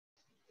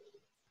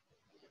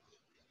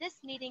This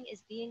meeting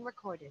is being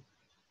recorded.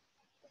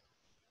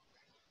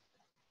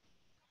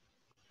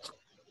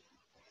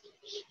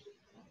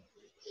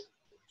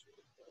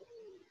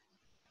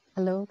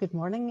 Hello, good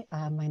morning.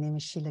 My name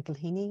is Sheila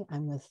Gilheany.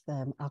 I'm with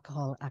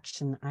Alcohol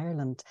Action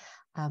Ireland.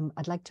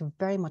 I'd like to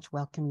very much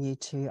welcome you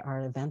to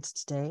our event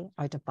today,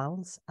 Out of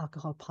Balance,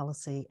 Alcohol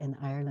Policy in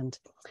Ireland.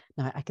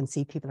 Now, I can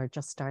see people are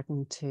just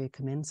starting to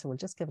come in, so we'll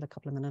just give it a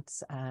couple of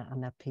minutes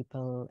and let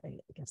people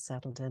get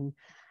settled in.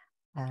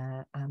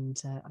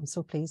 I'm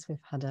so pleased we've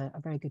had a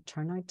very good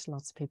turnout.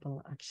 Lots of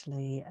people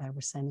actually were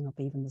signing up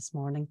even this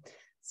morning.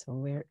 So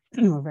we're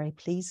very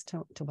pleased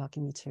to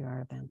welcome you to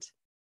our event.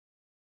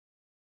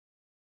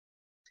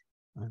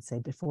 I'll say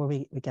before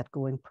we get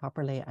going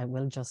properly, I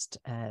will just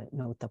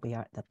note that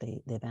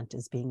the event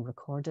is being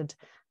recorded,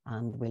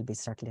 and we'll be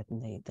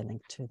circulating the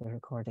link to the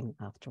recording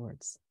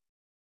afterwards.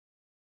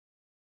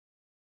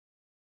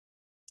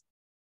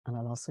 And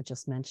I'll also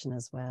just mention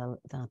as well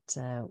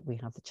that we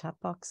have the chat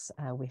box.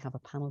 We have a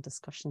panel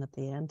discussion at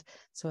the end.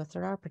 So if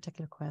there are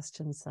particular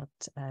questions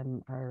that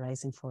are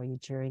arising for you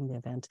during the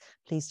event,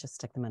 please just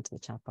stick them into the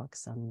chat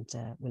box, and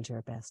we'll do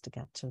our best to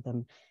get to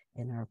them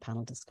in our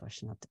panel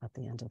discussion at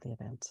the end of the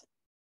event.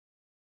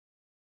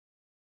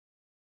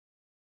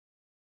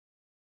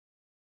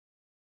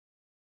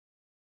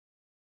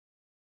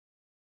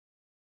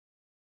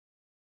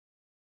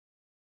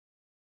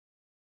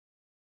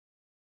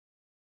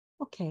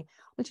 Okay,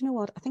 well, do you know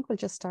what? I think we'll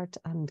just start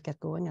and get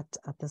going at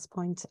this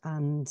point.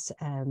 And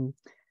for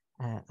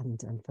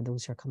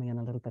those who are coming in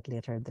a little bit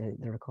later, the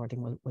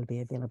recording will be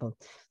available.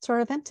 So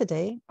our event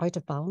today, Out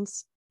of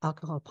Balance,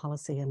 Alcohol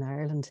Policy in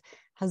Ireland,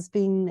 has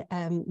been,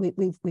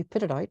 we've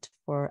put it out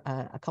for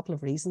a couple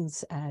of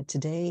reasons.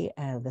 Today,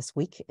 this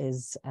week,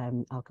 is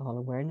Alcohol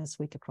Awareness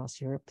Week across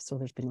Europe. So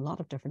there's been a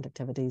lot of different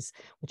activities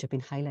which have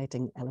been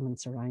highlighting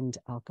elements around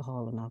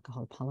alcohol and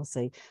alcohol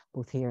policy,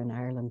 both here in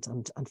Ireland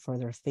and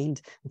further afield.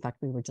 In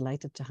fact, we were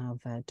delighted to have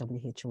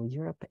WHO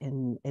Europe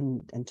in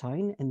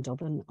town in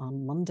Dublin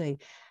on Monday,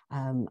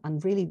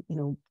 and really,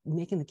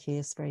 making the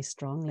case very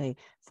strongly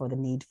for the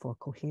need for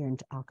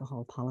coherent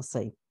alcohol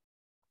policy.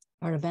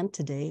 Our event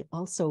today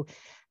also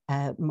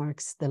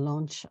marks the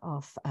launch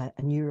of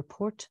a new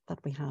report that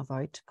we have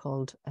out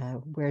called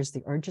Where's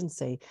the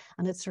Urgency?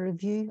 And it's a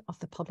review of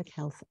the Public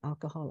Health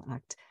Alcohol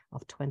Act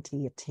of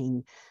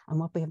 2018. And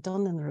what we have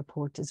done in the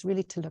report is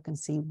really to look and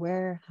see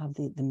where have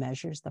the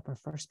measures that were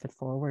first put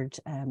forward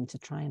to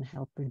try and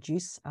help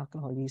reduce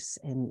alcohol use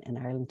in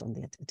Ireland on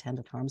the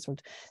attendant harms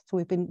road. So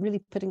we've been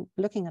really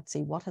looking at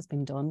see what has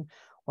been done,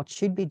 what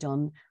should be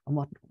done, and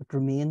what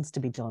remains to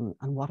be done,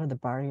 and what are the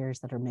barriers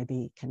that are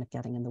maybe kind of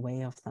getting in the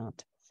way of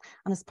that.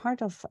 And as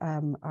part of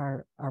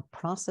our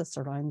process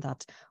around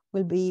that,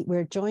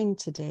 we're joined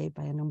today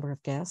by a number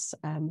of guests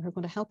who are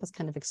going to help us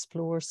kind of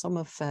explore some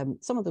of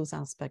those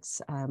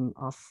aspects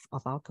of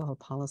alcohol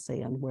policy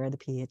and where the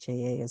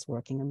PHAA is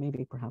working, and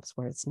maybe perhaps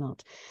where it's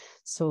not.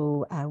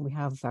 So we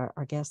have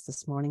our guest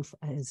this morning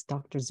is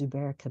Dr.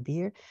 Zubair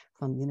Kabir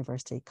from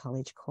University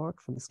College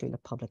Cork, from the School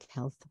of Public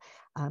Health,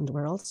 and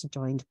we're also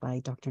joined by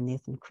Dr.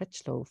 Nathan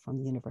Critchlow from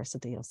the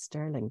University of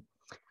Stirling.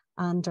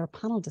 And our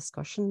panel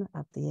discussion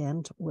at the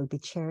end will be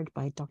chaired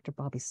by Dr.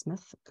 Bobby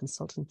Smith,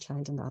 Consultant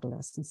Child and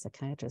Adolescent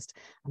Psychiatrist.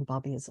 And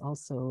Bobby is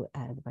also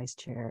the Vice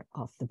Chair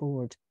of the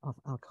Board of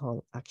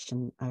Alcohol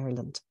Action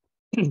Ireland.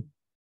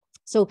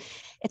 So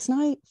it's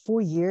now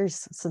 4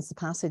 years since the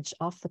passage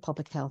of the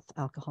Public Health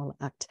Alcohol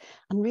Act.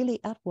 And really,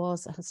 that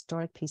was a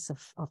historic piece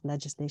of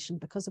legislation,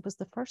 because it was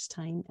the first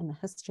time in the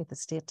history of the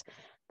state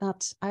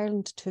that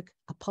Ireland took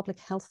a public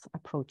health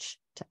approach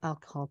to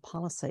alcohol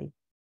policy.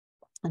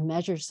 And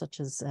measures such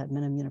as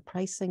minimum unit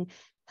pricing,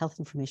 health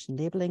information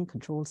labelling,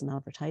 controls in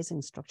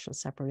advertising, structural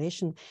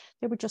separation,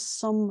 they were just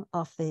some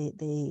of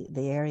the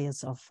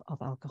areas of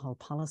alcohol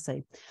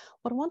policy.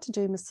 What I want to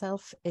do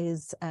myself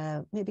is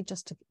maybe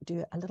just to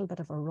do a little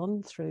bit of a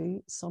run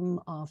through some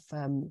of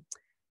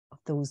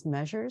those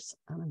measures.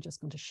 And I'm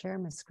just going to share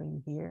my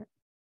screen here.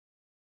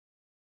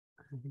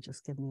 And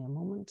just give me a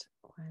moment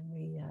while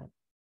we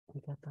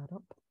get that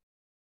up.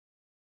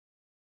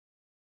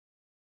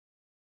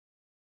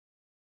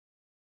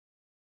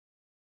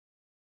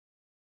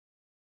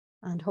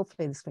 And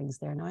hopefully the screen's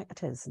there now.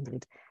 It is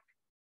indeed.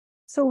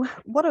 So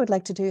what I would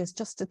like to do is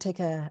just to take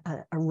a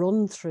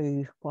run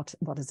through what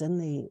is in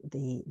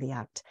the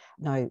Act.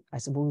 Now, I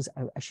suppose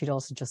I should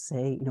also just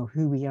say,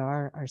 who we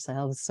are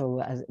ourselves. So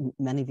as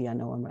many of you, I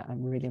know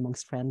I'm really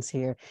amongst friends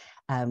here,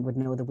 would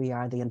know that we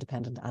are the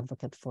independent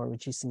advocate for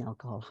reducing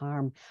alcohol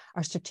harm.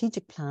 Our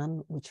strategic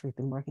plan, which we've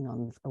been working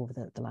on over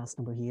the last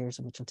number of years,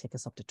 and which will take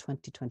us up to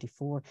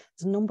 2024,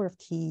 there's a number of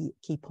key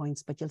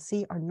points, but you'll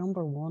see our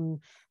number one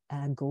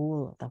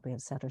goal that we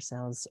have set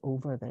ourselves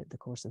over the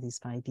course of these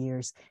 5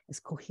 years is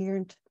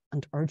coherent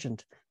and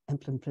urgent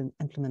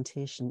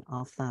implementation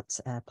of that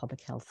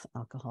Public Health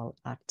Alcohol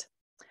Act.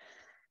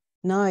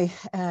 Now,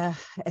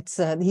 it's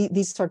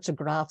these sorts of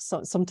graphs.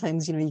 So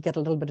sometimes, you get a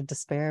little bit of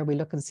despair. We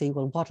look and see,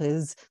 well, what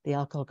is the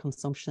alcohol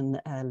consumption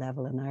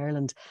level in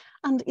Ireland?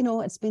 And,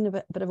 it's been a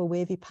bit of a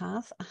wavy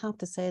path. I have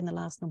to say, in the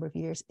last number of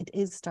years, it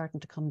is starting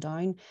to come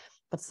down.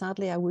 But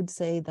sadly, I would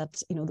say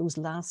that, those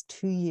last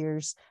 2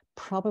 years,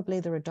 probably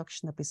the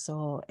reduction that we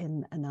saw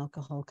in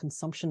alcohol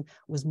consumption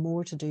was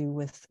more to do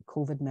with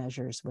COVID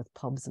measures, with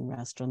pubs and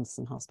restaurants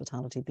and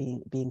hospitality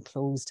being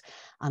closed.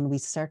 And we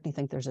certainly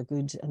think there's a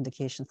good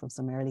indication from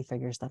some early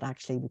figures that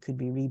actually we could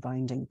be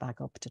rebounding back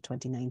up to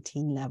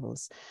 2019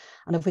 levels.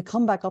 And if we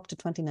come back up to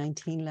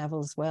 2019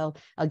 levels, well,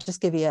 I'll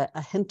just give you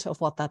a hint of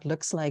what that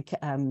looks like.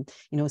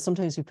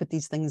 Sometimes we put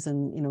these things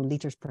in,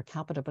 litres per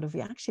capita, but if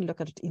we actually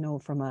look at it,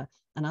 from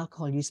an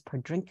alcohol use per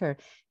drinker,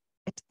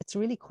 it's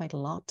really quite a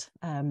lot.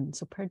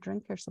 So per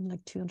drinker, something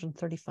like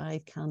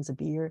 235 cans of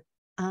beer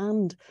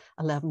and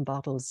 11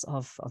 bottles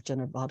of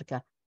gin or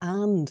vodka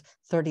and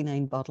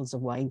 39 bottles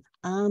of wine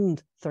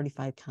and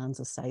 35 cans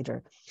of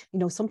cider.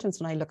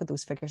 Sometimes when I look at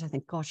those figures, I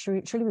think, gosh,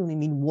 surely we only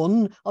mean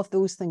one of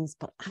those things,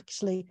 but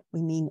actually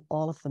we mean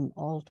all of them,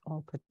 all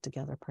put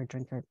together per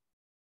drinker.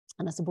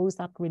 And I suppose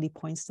that really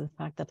points to the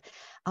fact that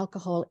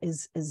alcohol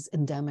is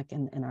endemic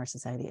in our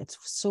society. It's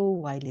so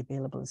widely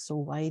available, so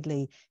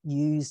widely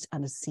used,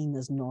 and is seen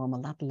as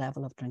normal. That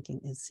level of drinking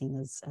is seen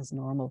as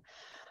normal.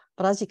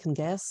 But as you can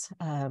guess,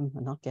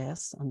 not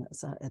guess, and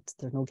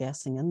there's no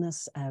guessing in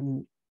this,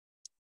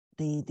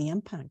 the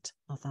impact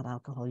of that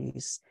alcohol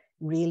use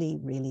really,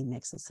 really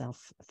makes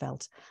itself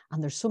felt.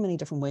 And there's so many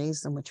different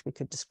ways in which we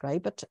could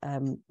describe it.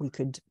 We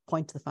could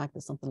point to the fact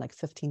that something like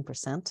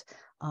 15%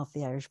 of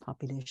the Irish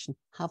population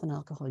have an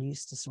alcohol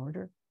use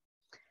disorder.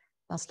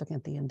 That's looking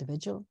at the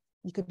individual.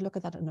 You could look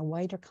at that in a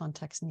wider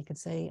context, and you could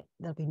say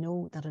that we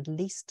know that at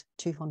least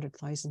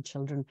 200,000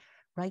 children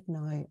right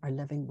now are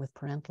living with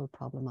parental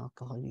problem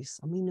alcohol use.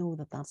 And we know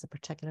that that's a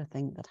particular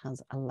thing that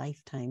has a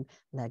lifetime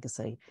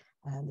legacy.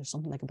 There's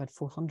something like about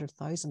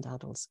 400,000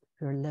 adults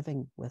who are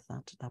living with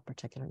that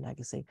particular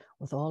legacy,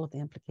 with all of the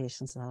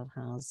implications that it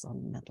has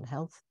on mental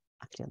health,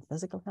 actually on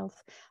physical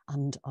health,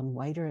 and on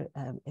wider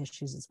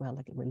issues as well,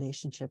 like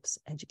relationships,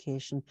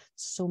 education,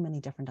 so many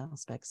different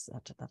aspects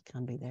that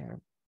can be there.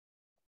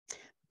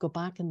 Go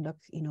back and look,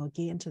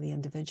 again to the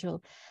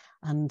individual.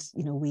 And,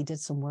 we did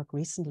some work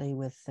recently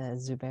with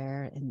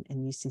Zubair in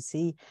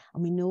UCC,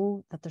 and we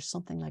know that there's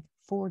something like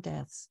 4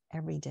 deaths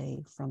every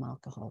day from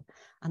alcohol.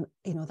 And,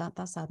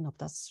 that's adding up,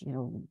 that's,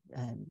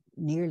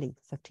 nearly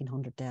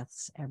 1,500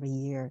 deaths every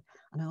year.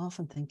 And I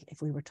often think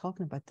if we were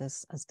talking about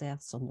this as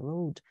deaths on the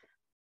road,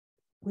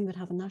 we would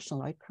have a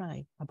national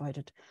outcry about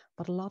it.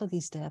 But a lot of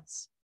these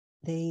deaths,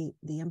 they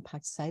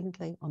impact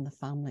silently on the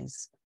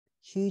families.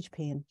 Huge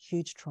pain,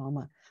 huge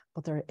trauma,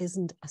 but there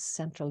isn't a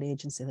central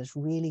agency that's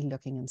really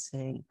looking and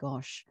saying,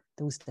 gosh,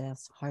 those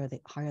deaths, how are they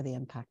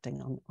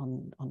impacting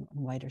on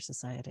wider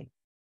society?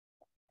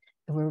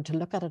 If we were to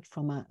look at it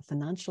from a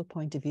financial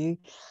point of view,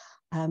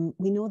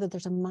 we know that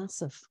there's a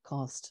massive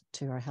cost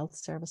to our health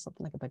service.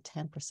 Something like about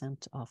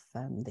 10% of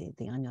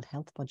the annual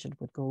health budget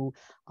would go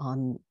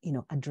on,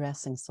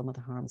 addressing some of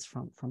the harms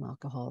from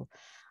alcohol.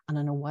 And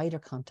in a wider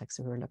context,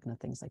 we were looking at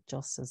things like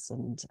justice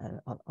and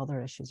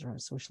other issues around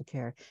social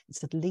care.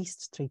 It's at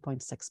least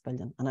 3.6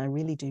 billion. And I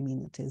really do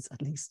mean it is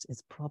at least,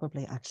 it's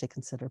probably actually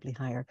considerably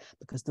higher,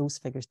 because those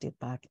figures date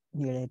back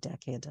nearly a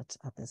decade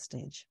at this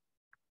stage.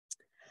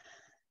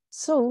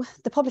 So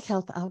the Public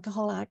Health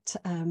Alcohol Act,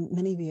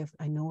 many of you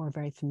I know are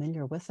very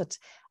familiar with it,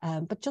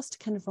 but just to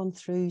kind of run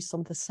through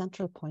some of the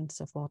central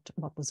points of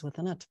what was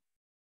within it.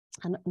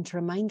 And to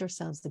remind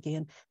ourselves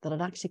again that it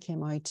actually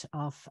came out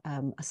of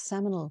a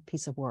seminal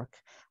piece of work,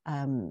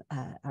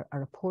 a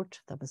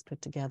report that was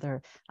put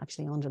together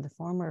actually under the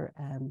former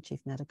Chief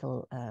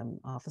Medical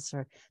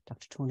Officer,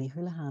 Dr. Tony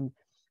Houlihan,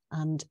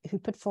 and who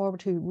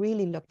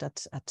really looked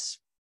at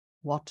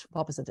what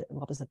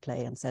was at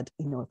play, and said,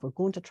 if we're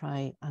going to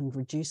try and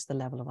reduce the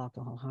level of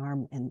alcohol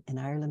harm in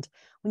Ireland,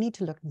 we need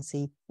to look and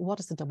see, what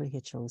does the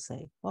WHO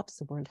say? What does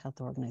the World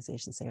Health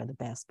Organization say are the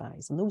best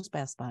buys? And those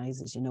best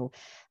buys, as you know,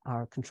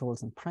 are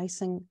controls on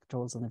pricing,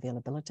 controls on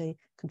availability,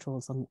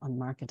 controls on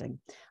marketing.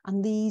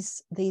 And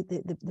these,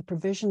 the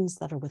provisions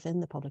that are within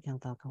the Public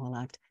Health Alcohol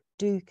Act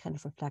do kind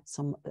of reflect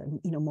some,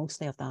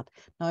 mostly of that.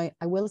 Now,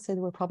 I will say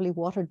they were probably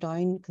watered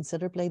down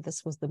considerably.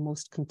 This was the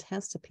most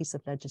contested piece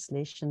of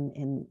legislation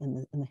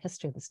in the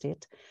history of the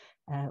state,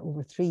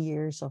 over 3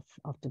 years of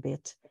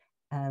debate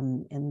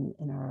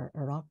in our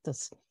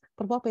Oireachtas.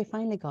 But what we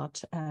finally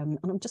got, and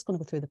I'm just going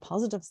to go through the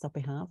positives that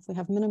we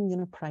have minimum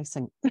unit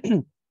pricing.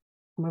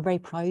 We're very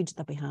proud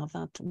that we have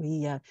that.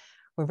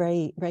 We're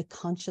very, very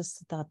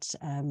conscious that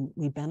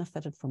we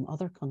benefited from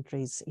other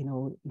countries,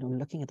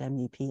 looking at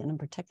MUP, and in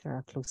particular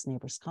our close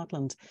neighbour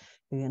Scotland,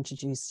 who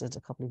introduced it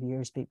a couple of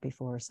years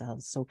before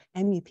ourselves. So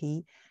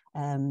MUP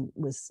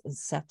is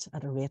set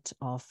at a rate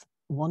of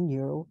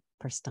 €1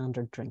 per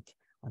standard drink.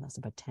 Well, that's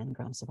about 10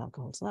 grams of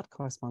alcohol. So that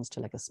corresponds to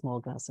like a small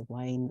glass of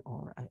wine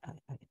or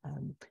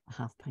a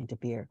half pint of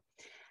beer.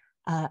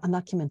 And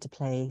that came into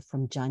play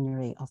from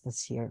January of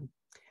this year.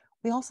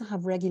 We also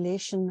have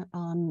regulation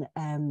on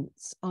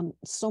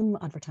some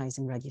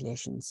advertising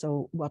regulation.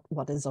 So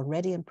what is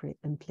already in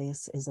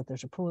place is that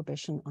there's a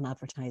prohibition on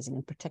advertising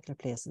in particular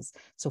places.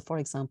 So for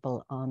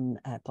example, on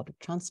public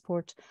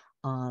transport,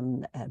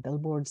 on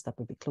billboards that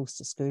would be close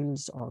to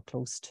schools or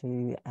close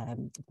to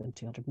within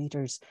 200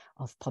 meters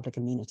of public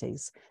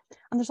amenities.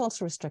 And there's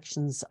also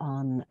restrictions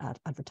on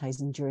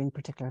advertising during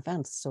particular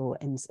events. So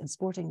in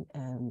sporting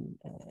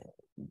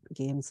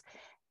games,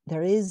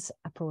 there is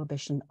a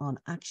prohibition on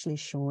actually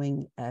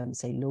showing,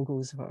 say,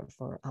 logos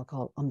for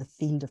alcohol on the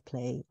field of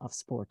play of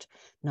sport.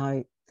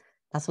 Now,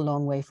 that's a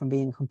long way from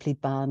being a complete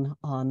ban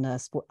on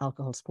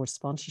alcohol sports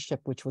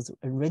sponsorship, which was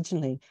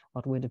originally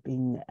what would have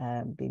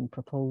been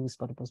proposed,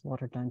 but it was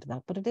watered down to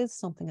that. But it is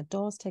something, it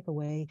does take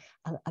away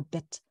a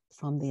bit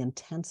from the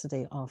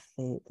intensity of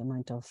the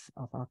amount of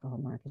alcohol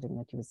marketing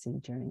that you would see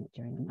during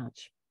a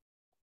match.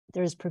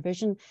 There is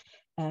provision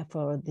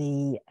for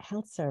the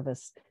health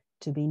service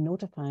to be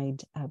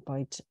notified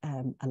about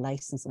a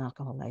license, an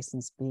alcohol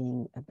license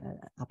being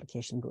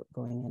application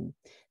going in.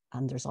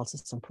 And there's also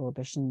some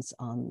prohibitions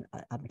on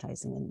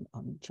advertising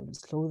on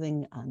children's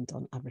clothing and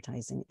on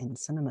advertising in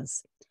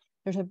cinemas.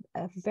 There's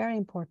a very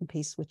important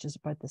piece, which is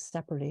about the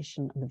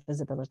separation and the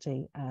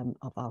visibility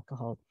of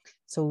alcohol.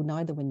 So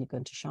now that when you go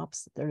into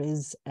shops, there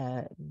is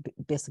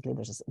basically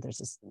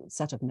there's a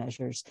set of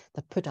measures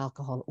that put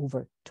alcohol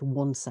over to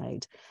one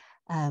side.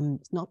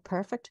 It's not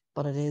perfect,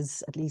 but it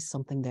is at least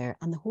something there.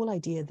 And the whole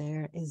idea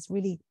there is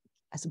really,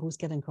 I suppose,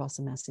 getting across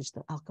the message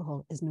that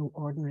alcohol is no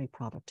ordinary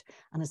product.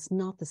 And it's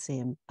not the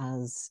same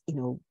as,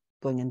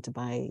 going in to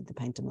buy the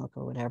pint of milk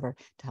or whatever,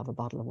 to have a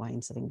bottle of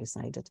wine sitting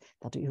beside it,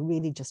 that you're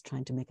really just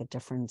trying to make a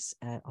difference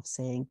of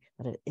saying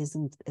that it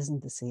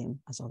isn't the same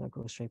as other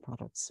grocery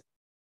products.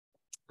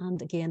 And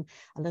again,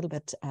 a little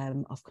bit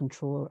of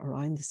control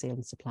around the sale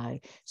and supply.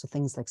 So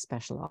things like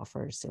special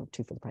offers,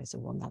 2 for the price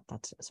of 1,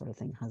 that sort of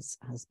thing has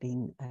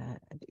been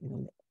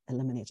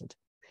eliminated.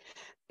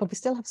 But we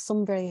still have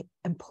some very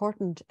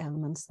important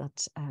elements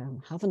that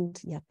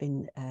haven't yet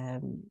been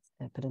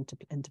put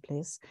into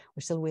place.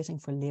 We're still waiting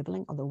for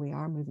labelling, although we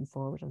are moving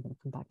forward. I'm going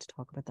to come back to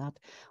talk about that.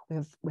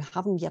 We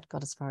haven't yet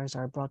got as far as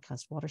our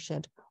broadcast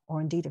watershed,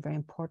 or indeed a very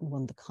important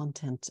one, the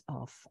content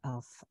of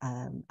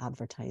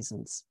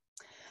advertisements.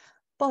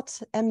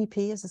 But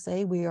MEP, as I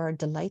say, we are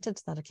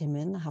delighted that it came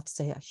in. I have to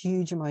say a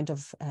huge amount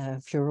of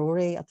furore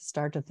at the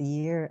start of the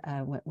year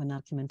when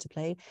that came into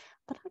play.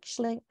 But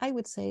actually, I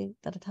would say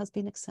that it has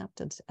been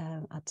accepted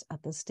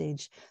at this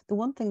stage. The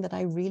one thing that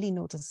I really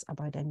notice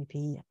about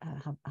MEP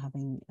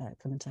having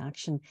come into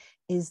action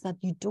is that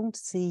you don't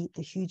see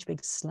the huge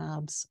big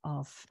slabs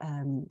of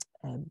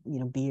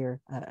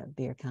beer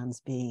cans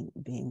being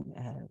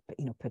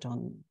put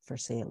on for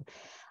sale.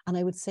 And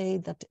I would say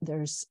that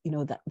there's,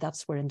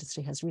 that's where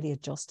industry has really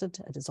adjusted.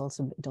 It has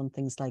also done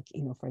things like,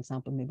 for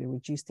example, maybe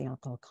reduce the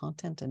alcohol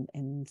content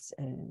in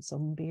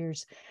some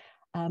beers.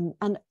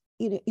 And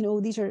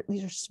these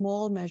are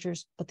small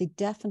measures, but they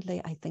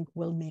definitely, I think,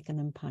 will make an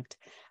impact.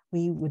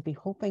 We would be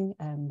hoping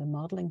the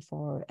modelling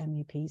for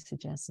MEP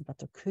suggests that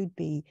there could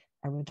be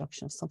a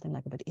reduction of something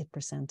like about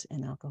 8%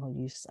 in alcohol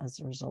use as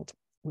a result.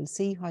 We'll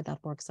see how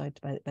that works out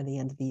by the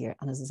end of the year.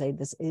 And as I say,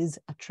 this is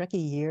a tricky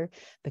year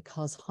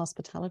because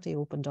hospitality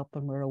opened up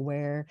and we're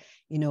aware,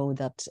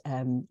 that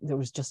there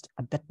was just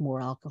a bit more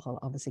alcohol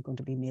obviously going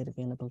to be made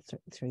available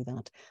through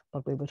that.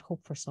 But we would hope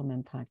for some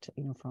impact,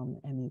 from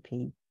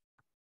MEP.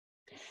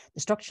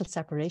 The structural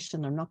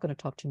separation, I'm not going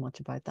to talk too much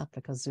about that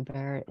because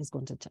Zubair is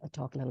going to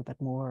talk a little bit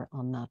more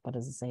on that. But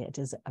as I say, it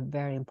is a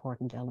very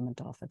important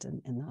element of it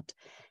in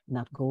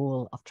that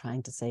goal of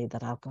trying to say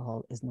that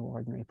alcohol is no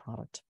ordinary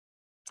product.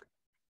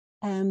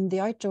 The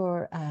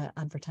outdoor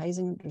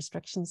advertising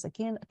restrictions,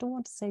 again, I don't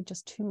want to say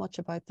just too much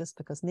about this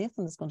because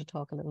Nathan is going to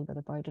talk a little bit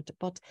about it.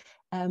 But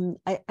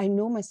I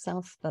know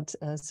myself that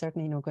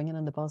certainly, going in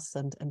on the bus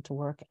and to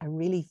work, I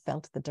really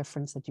felt the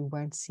difference that you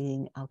weren't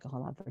seeing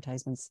alcohol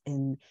advertisements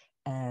in,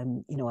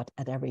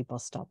 at every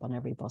bus stop, on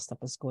every bus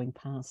that was going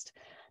past.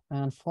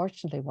 Now,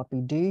 unfortunately, what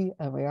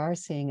we are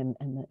seeing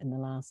in the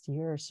last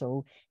year or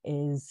so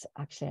is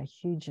actually a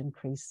huge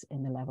increase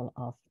in the level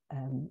of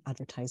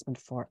advertisement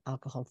for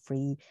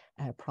alcohol-free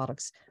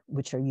products,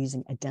 which are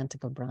using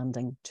identical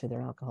branding to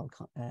their alcohol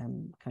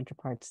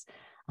counterparts.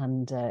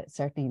 And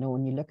certainly,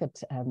 when you look at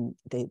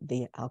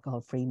the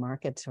alcohol-free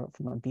market, or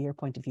from a beer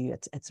point of view,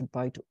 it's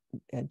about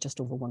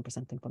just over 1%,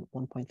 I think about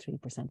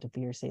 1.3% of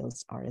beer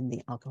sales are in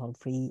the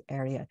alcohol-free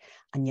area.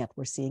 And yet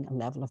we're seeing a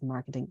level of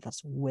marketing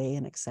that's way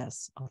in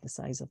excess of the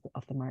size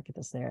of the market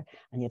that's there.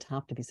 And you'd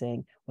have to be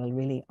saying, well,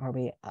 really,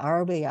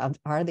 are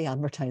they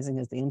advertising,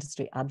 is the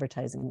industry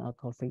advertising an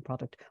alcohol-free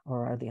product,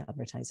 or are they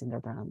advertising their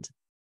brand?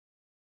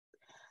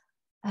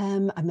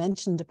 I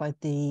mentioned about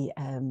the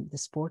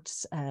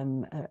sports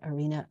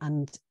arena,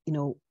 and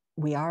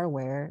we are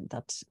aware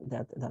that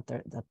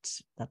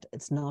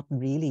it's not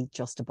really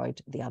just about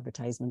the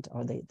advertisement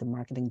or the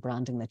marketing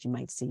branding that you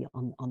might see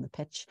on the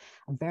pitch.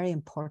 A very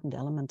important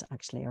element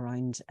actually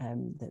around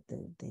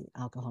the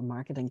alcohol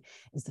marketing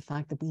is the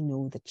fact that we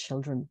know that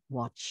children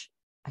watch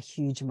a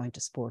huge amount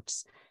of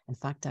sports. In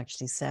fact,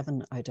 actually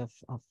 7 out of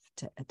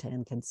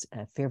 10 kids'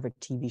 favourite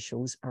TV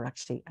shows are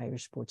actually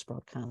Irish sports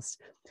broadcasts.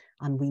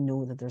 And we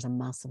know that there's a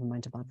massive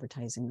amount of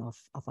advertising of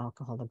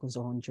alcohol that goes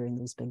on during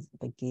those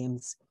big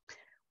games.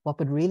 What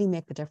would really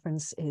make the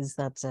difference is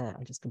that,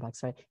 I'll just go back,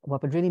 sorry.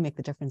 What would really make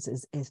the difference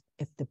is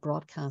if the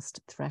broadcast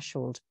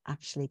threshold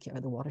actually,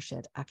 or the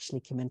watershed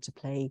actually came into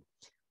play,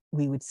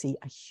 we would see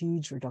a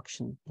huge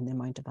reduction in the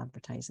amount of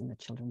advertising that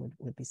children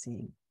would be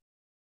seeing.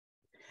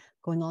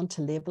 Going on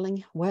to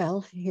labelling,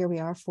 well, here we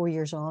are 4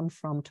 years on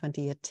from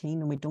 2018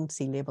 and we don't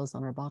see labels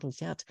on our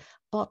bottles yet.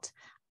 But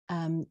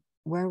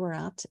where we're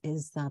at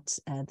is that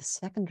the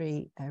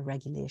secondary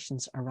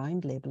regulations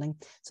around labelling,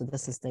 so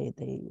this is the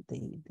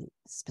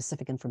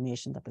specific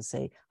information that would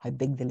say how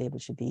big the label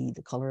should be,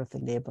 the colour of the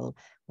label,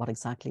 what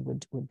exactly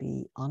would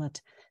be on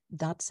it.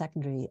 That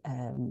secondary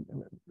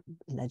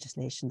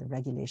legislation, the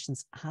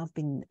regulations have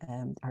been,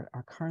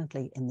 are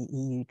currently in the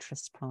EU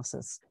TRIS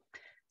process.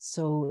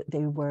 So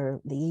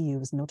the EU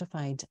was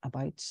notified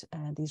about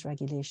these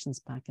regulations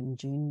back in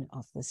June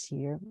of this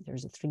year.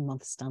 There's a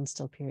 3-month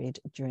standstill period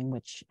during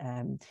which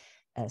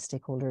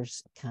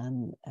stakeholders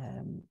can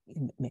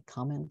make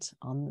comment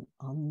on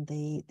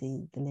the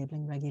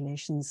labelling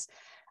regulations.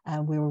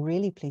 We were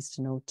really pleased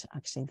to note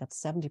actually that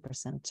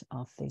 70%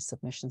 of the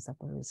submissions that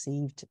were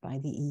received by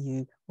the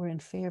EU were in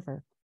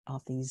favour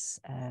of these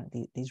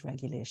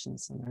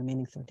regulations, and the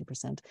remaining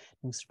 30%,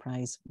 no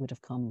surprise, would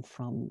have come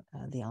from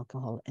the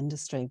alcohol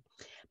industry.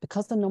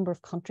 Because the number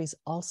of countries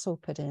also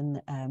put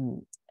in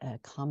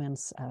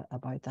comments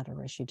about that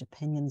or issued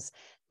opinions,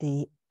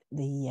 the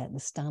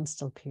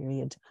standstill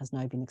period has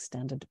now been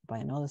extended by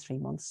another 3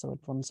 months, so it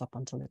runs up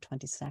until the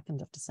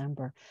 22nd of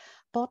December.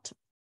 But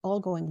all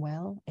going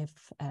well,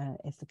 if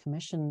the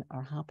Commission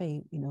are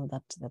happy, you know,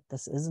 that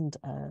this isn't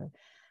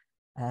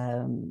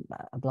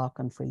a block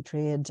on free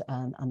trade,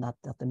 and that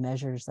the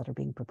measures that are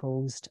being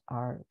proposed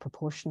are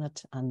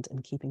proportionate and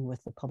in keeping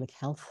with the public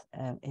health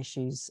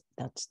issues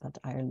that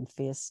Ireland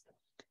face,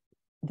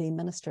 the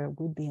Minister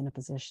would be in a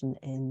position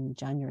in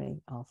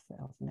January of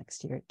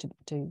next year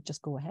to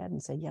just go ahead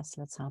and say, yes,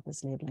 let's have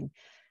this labelling.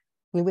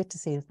 We'll wait to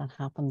see if that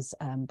happens,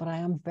 but I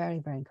am very,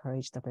 very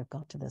encouraged that we've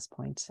got to this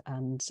point,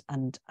 and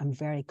I'm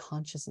very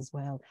conscious as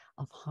well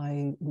of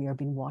how we are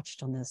being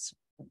watched on this,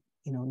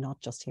 you know, not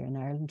just here in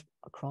Ireland,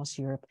 across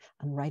Europe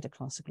and right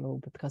across the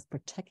globe, because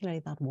particularly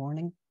that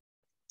warning,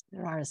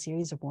 there are a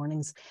series of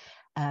warnings,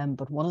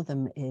 but one of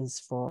them is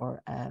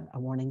for a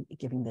warning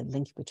giving the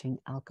link between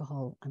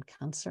alcohol and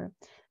cancer,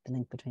 the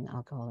link between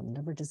alcohol and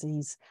liver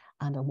disease,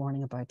 and a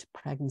warning about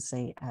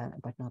pregnancy,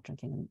 about not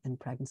drinking in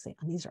pregnancy.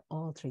 And these are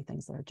all 3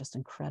 things that are just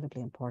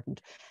incredibly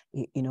important.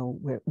 You know,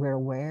 we're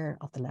aware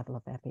of the level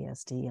of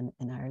FASD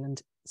in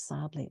Ireland.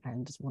 Sadly,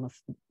 Ireland is one of,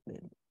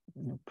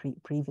 you know,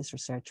 previous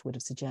research would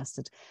have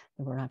suggested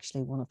that we're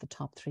actually one of the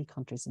top 3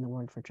 countries in the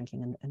world for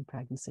drinking in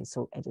pregnancy.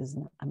 So it is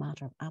a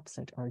matter of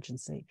absolute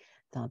urgency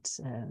that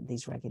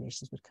these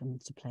regulations would come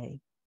into play.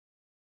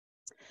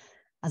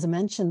 As I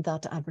mentioned,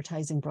 that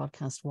advertising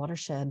broadcast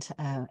watershed,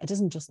 it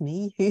isn't just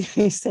me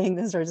who's saying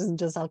this, or it isn't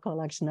just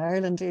Alcohol Action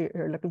Ireland who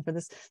are looking for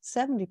this.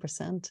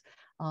 70%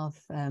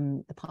 of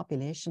the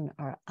population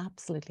are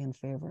absolutely in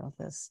favour of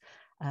this.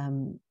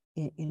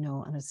 You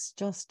know, and it's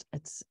just,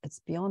 it's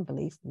beyond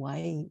belief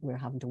why we're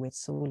having to wait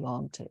so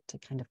long to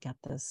kind of get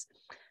this.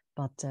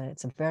 But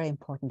it's a very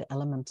important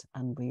element,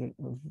 and we're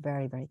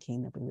very, very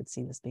keen that we would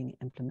see this being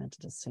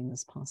implemented as soon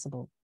as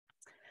possible.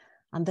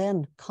 And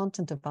then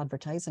content of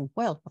advertising.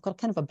 Well, I've got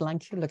kind of a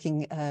blank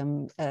looking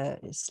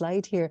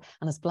slide here,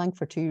 and it's blank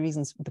for 2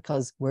 reasons,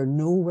 because we're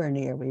nowhere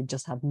near, we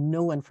just have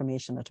no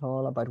information at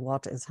all about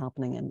what is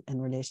happening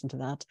in relation to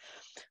that.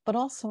 But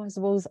also, I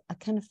suppose, I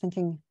kind of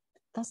thinking,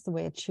 that's the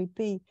way it should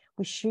be.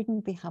 We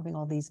shouldn't be having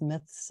all these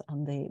myths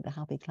and the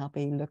happy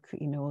clappy look,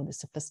 you know, the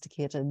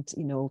sophisticated,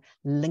 you know,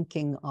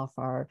 linking of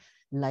our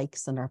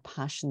likes and our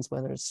passions,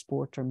 whether it's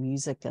sport or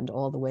music, and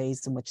all the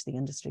ways in which the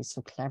industry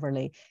so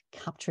cleverly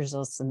captures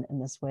us in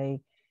this way.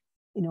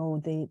 You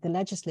know, the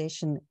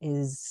legislation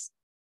is,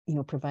 you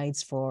know,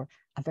 provides for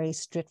a very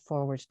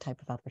straightforward type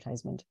of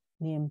advertisement: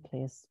 name,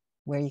 place,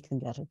 where you can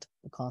get it,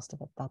 the cost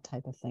of it, that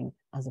type of thing,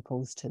 as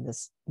opposed to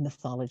this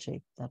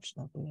mythology that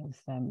we have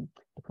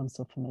become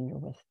so familiar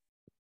with.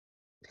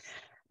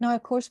 Now,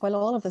 of course, while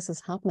all of this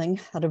is happening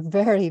at a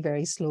very,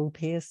 very slow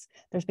pace,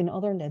 there's been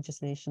other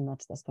legislation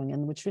that's going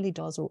in, which really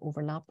does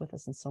overlap with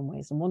us in some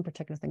ways. And one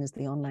particular thing is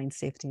the Online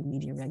Safety and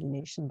Media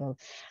Regulation Bill.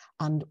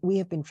 And we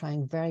have been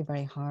trying very,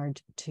 very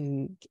hard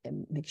to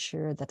make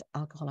sure that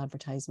alcohol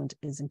advertisement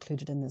is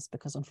included in this,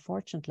 because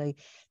unfortunately,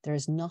 there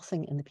is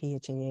nothing in the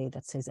PHAA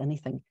that says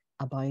anything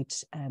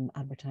about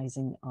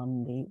advertising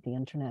on the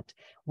internet.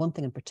 One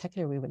thing in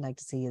particular we would like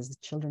to see is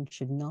that children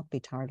should not be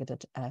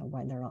targeted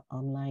while they're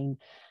online.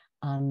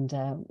 And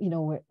you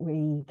know,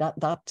 that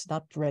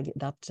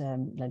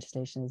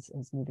legislation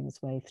is moving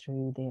its way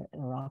through the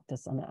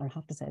Oireachtas, and I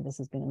have to say this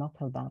has been an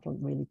uphill battle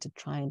really to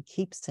try and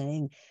keep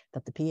saying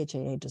that the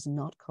PHAA does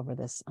not cover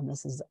this, and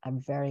this is a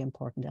very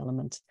important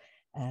element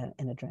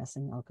in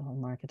addressing alcohol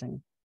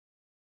marketing.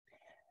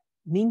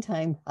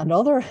 Meantime,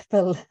 another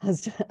bill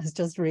has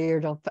just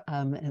reared up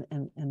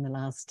in the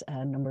last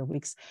number of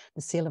weeks,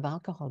 the sale of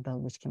alcohol bill,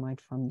 which came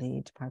out from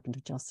the Department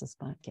of Justice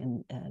back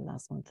in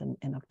last month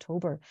in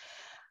October.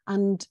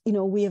 And, you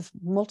know, we have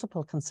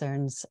multiple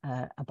concerns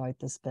about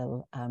this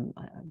bill.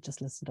 I've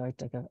just listed out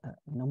like a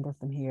number of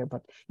them here.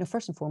 But, you know,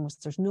 first and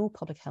foremost, there's no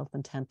public health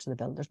intent to the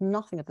bill. There's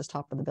nothing at the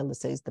top of the bill that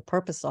says the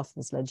purpose of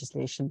this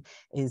legislation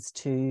is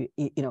to,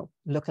 you know,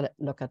 look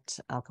at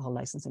alcohol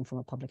licensing from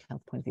a public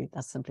health point of view.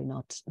 That's simply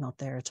not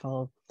there at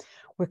all.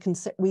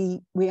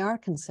 We are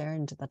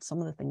concerned that some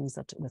of the things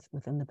that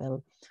within the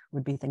bill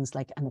would be things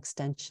like an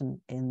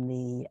extension in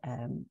the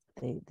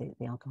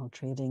alcohol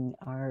trading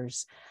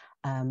hours.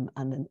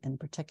 And in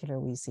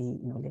particular, we see,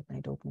 you know, late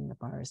night opening the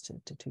bars to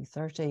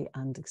 2:30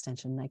 and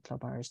extension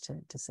nightclub hours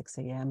to 6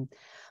 a.m.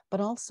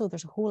 But also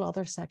there's a whole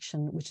other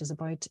section which is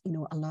about, you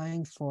know,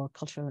 allowing for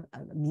cultural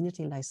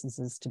amenity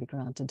licenses to be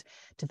granted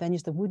to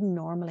venues that wouldn't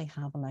normally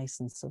have a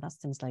license. So that's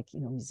things like, you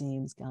know,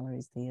 museums,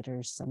 galleries,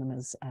 theatres,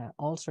 cinemas,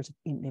 all sorts of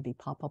maybe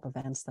pop-up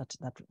events that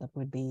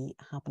would be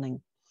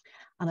happening.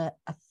 And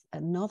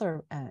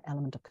another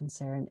element of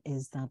concern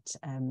is that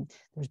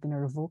there's been a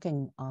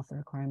revoking of the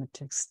requirement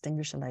to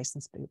extinguish a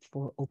license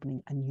before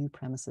opening a new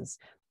premises.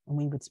 And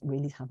we would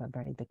really have a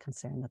very big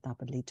concern that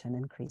would lead to an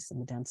increase in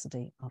the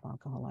density of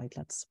alcohol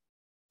outlets.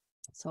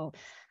 So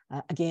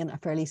again, a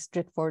fairly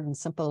straightforward and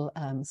simple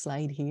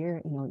slide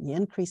here. You know, you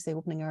increase the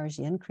opening hours,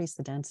 you increase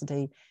the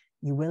density,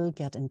 you will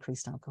get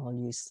increased alcohol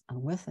use.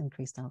 And with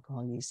increased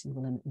alcohol use, you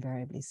will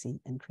invariably see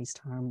increased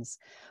harms.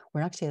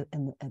 We're actually at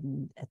the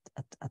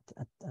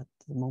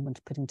moment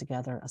putting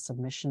together a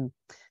submission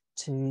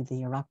to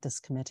the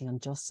Oireachtas Committee on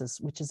Justice,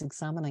 which is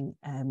examining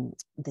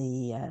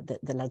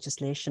the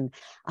legislation.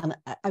 And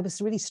I was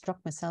really struck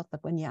myself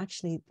that when you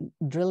actually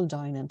drill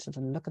down into it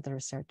and look at the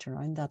research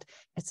around that,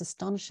 it's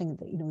astonishing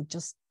that, you know,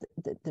 just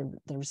the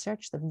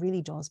research that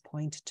really does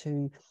point to,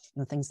 you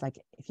know, things like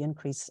if you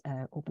increase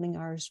opening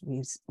hours,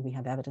 we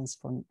have evidence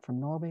from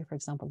Norway, for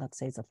example, that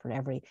says that for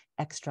every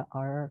extra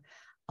hour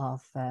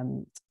of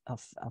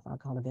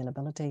alcohol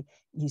availability,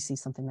 you see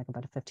something like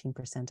about a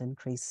 15%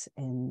 increase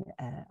in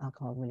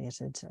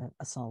alcohol-related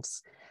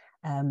assaults.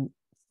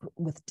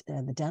 With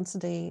the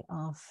density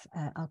of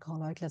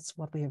alcohol outlets,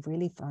 what we have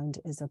really found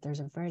is that there's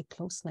a very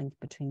close link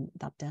between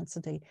that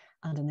density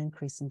and an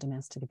increase in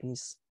domestic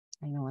abuse.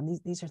 You know, and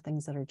these are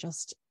things that are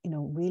just, you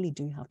know, really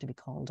do have to be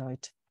called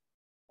out.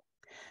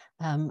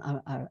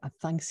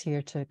 Thanks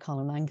here to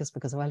Colin Angus,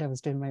 because while I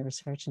was doing my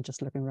research and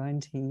just looking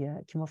around, he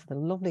came up with a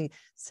lovely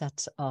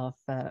set of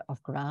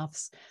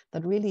graphs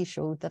that really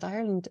showed that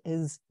Ireland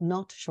is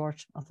not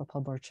short of a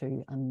pub or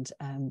two. And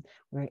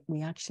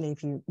we actually,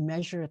 if you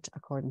measure it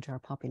according to our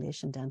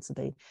population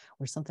density,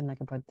 we're something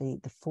like about the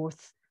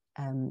fourth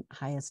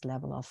highest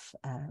level of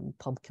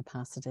pub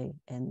capacity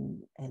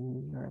in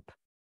Europe.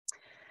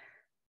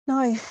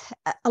 Now,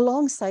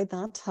 alongside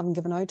that, having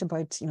given out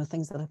about, you know,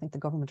 things that I think the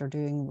government are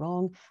doing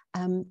wrong,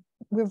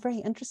 we're very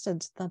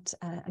interested that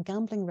a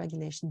gambling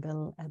regulation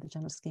bill, the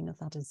general scheme of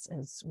that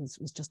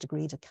was just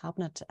agreed at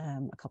Cabinet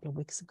a couple of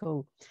weeks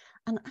ago.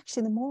 And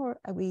actually, the more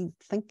we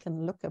think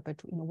and look about,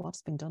 you know,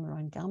 what's being done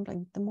around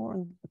gambling, the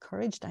more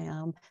encouraged I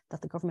am that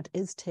the government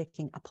is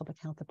taking a public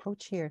health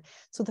approach here.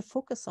 So the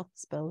focus of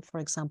this bill, for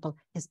example,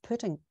 is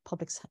putting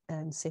public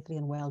safety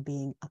and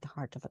well-being at the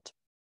heart of it.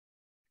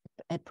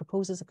 It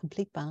proposes a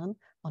complete ban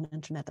on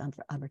internet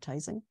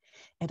advertising.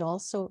 It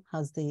also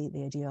has the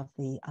idea of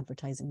the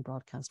advertising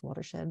broadcast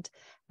watershed,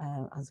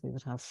 as we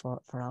would have for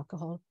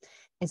alcohol.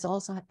 It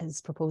also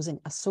is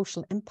proposing a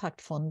social impact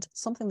fund,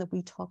 something that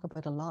we talk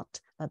about a lot,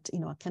 that, you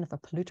know, a kind of a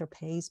polluter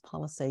pays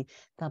policy,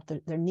 that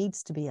there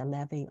needs to be a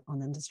levy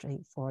on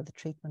industry for the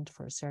treatment,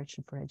 for research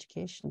and for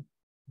education.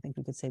 I think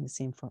we could say the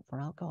same for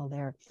alcohol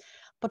there.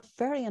 But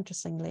very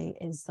interestingly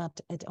is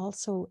that it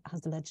also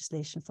has the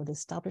legislation for the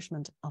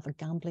establishment of a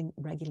gambling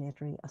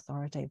regulatory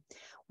authority,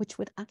 which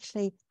would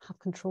actually have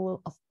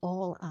control of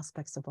all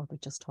aspects of what we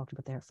just talked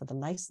about there, for the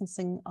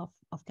licensing of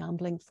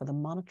gambling, for the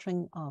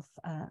monitoring of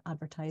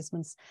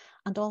advertisements,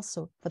 and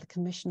also for the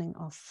commissioning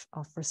of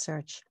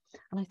research.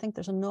 And I think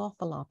there's an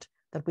awful lot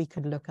that we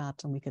could look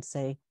at and we could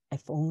say,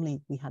 if only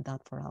we had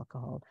that for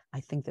alcohol. I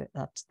think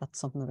that's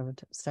something that I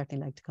would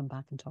certainly like to come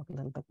back and talk a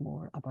little bit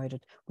more about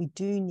it. We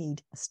do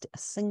need a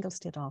single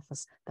state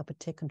office that would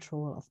take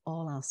control of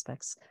all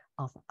aspects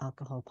of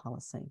alcohol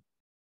policy.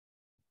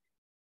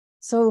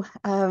 So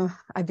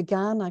I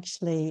began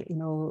actually, you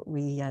know,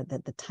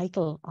 the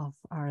title of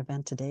our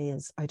event today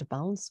is Out of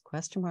Balance, ?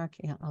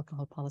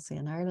 Alcohol policy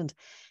in Ireland.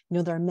 You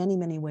know, there are many,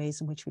 many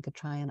ways in which we could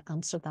try and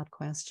answer that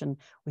question.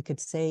 We could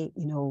say,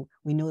 you know,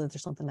 we know that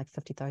there's something like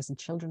 50,000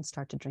 children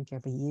start to drink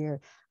every year.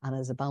 And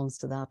as a balance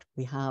to that,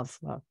 we have,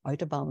 well,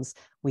 out of balance,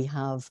 we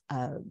have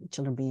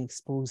children being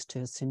exposed to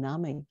a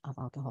tsunami of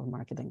alcohol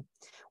marketing.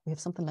 We have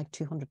something like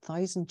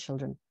 200,000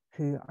 children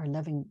who are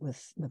living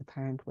with a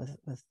parent with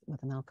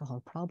an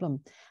alcohol problem.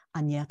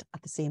 And yet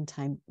at the same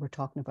time, we're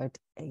talking about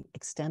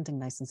extending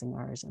licensing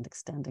hours and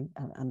extending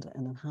and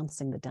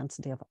enhancing the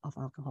density of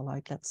alcohol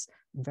outlets,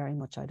 very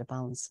much out of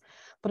balance.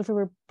 But if we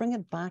were bring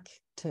it back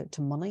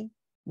to money,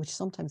 which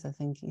sometimes I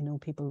think, you know,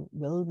 people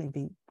will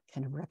maybe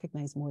kind of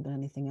recognize more than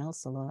anything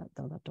else, although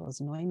that does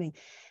annoy me.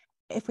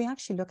 If we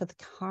actually look at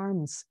the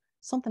harms,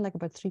 something like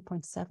about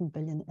 3.7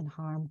 billion in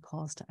harm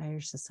caused to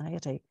Irish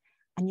society.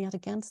 And yet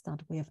against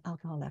that, we have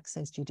alcohol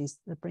excise duties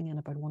that bring in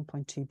about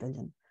 1.2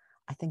 billion.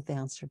 I think the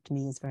answer to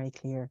me is very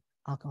clear.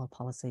 Alcohol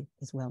policy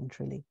is well and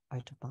truly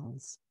out of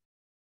balance.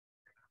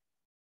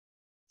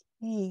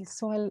 Okay,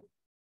 so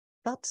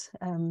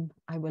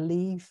I will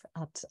leave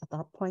at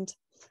that point.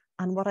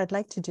 And what I'd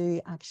like to do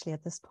actually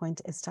at this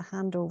point is to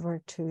hand over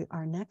to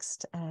our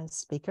next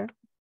speaker.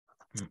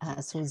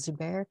 So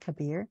Zubair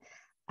Kabir.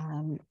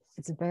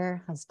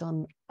 Zubair has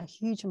done a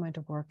huge amount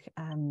of work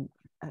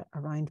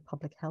around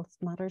public health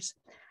matters.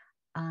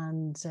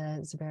 And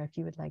Zubair, if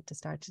you would like to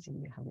start,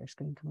 you have your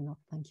screen coming up.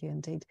 Thank you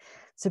indeed.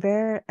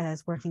 Zubair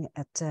is working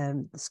at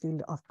the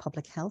School of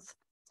Public Health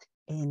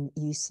in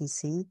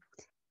UCC.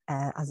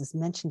 As is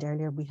mentioned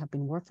earlier, we have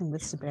been working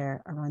with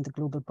Zubair around the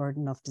global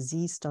burden of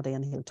disease study,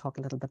 and he'll talk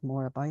a little bit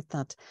more about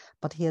that.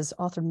 But he has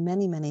authored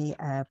many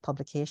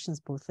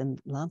publications, both in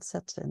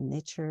Lancet and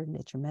Nature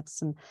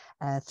Medicine,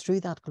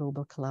 through that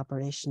global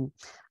collaboration.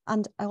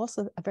 And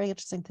also a very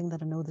interesting thing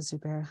that I know that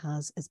Zubair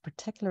has is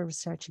particular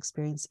research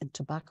experience in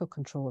tobacco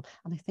control.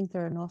 And I think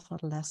there are an awful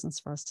lot of lessons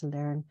for us to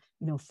learn,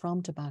 you know,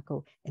 from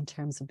tobacco in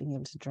terms of being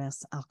able to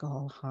address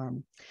alcohol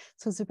harm.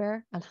 So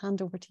Zubair, I'll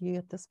hand over to you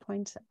at this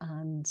point,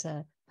 and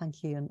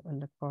thank you, and we'll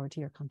look forward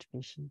to your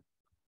contribution.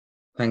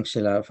 Thanks,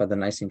 Sheila, for the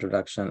nice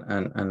introduction,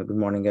 and good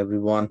morning,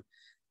 everyone.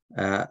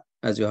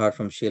 As you heard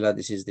from Sheila,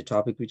 this is the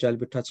topic which I'll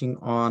be touching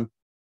on,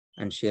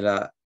 and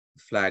Sheila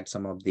flagged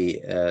some of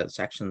the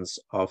sections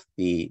of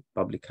the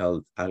Public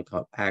Health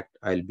Alcohol Act.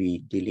 I'll be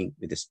dealing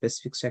with the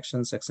specific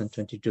section, Section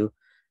 22,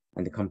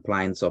 and the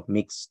compliance of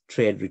mixed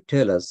trade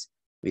retailers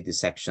with the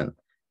section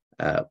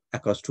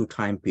across 2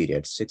 time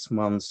periods, 6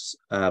 months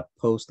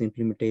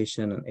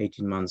post-implementation and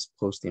 18 months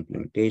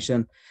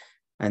post-implementation.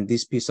 And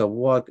this piece of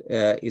work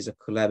is a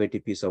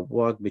collaborative piece of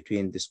work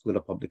between the School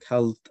of Public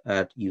Health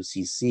at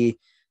UCC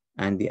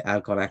and the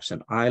Alcohol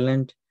Action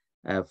Ireland,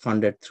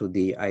 funded through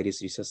the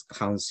Irish Research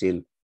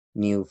Council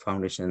New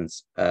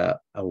Foundations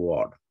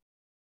Award.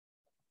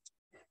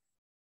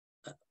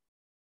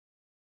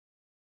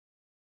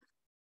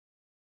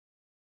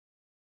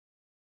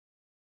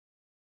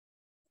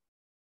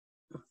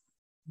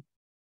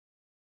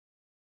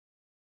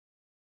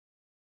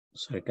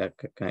 Sorry,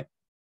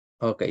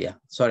 okay, yeah,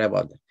 sorry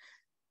about that.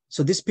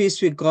 So this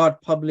piece we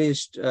got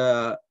published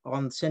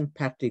on St.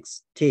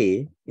 Patrick's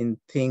Day in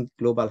Think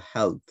Global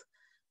Health,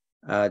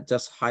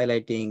 just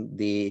highlighting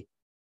the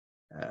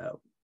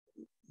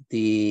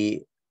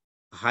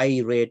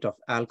high rate of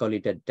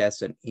alcohol-related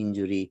deaths and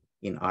injury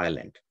in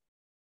Ireland.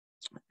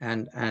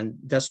 And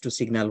just to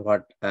signal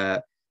what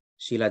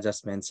Sheila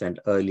just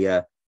mentioned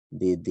earlier,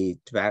 the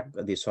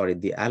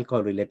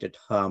alcohol-related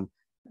harm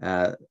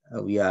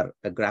we are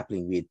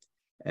grappling with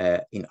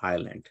in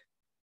Ireland.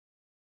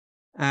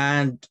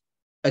 And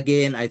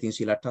again, I think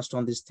Sheila touched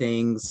on these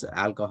things.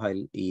 Alcohol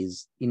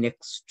is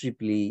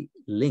inextricably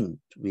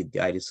linked with the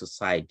Irish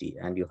society,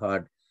 and you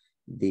heard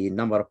the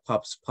number of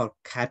pubs per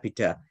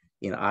capita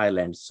in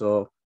Ireland.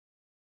 So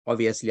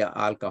obviously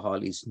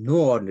alcohol is no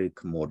ordinary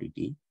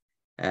commodity.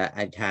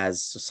 It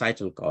has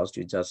societal cost,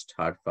 you just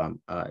heard from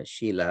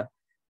Sheila.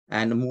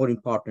 And more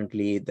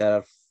importantly, there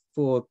are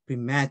 4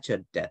 premature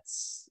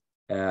deaths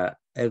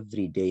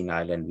every day in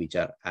Ireland which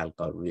are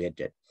alcohol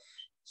related.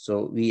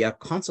 So we are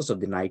conscious of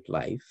the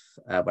nightlife,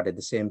 but at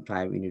the same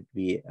time, we need to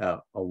be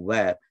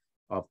aware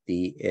of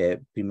the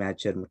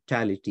premature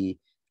mortality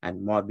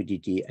and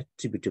morbidity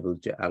attributable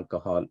to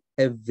alcohol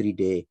every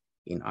day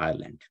in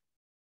Ireland.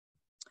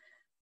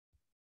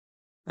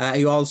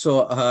 You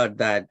also heard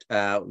that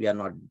we are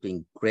not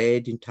doing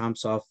great in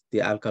terms of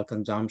the alcohol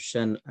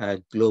consumption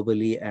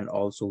globally and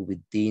also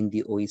within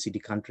the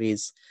OECD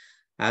countries.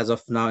 As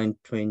of now in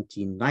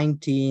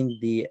 2019,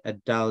 the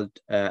adult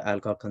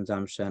alcohol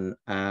consumption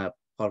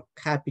per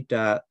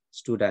capita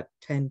stood at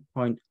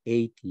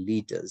 10.8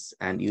 liters.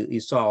 And you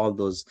saw all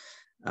those,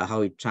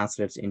 how it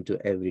translates into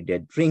everyday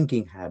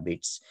drinking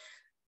habits.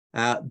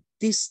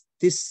 This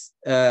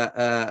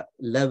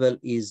level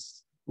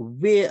is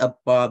way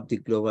above the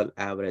global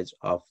average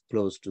of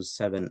close to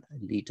 7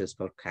 liters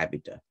per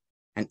capita,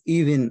 and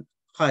even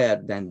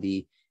higher than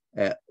the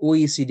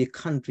OECD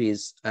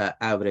countries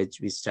average,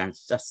 which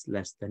stands just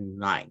less than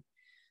 9.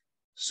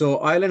 So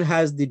Ireland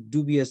has the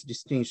dubious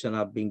distinction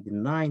of being the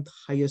 9th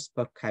highest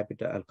per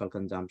capita alcohol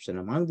consumption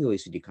among the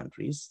OECD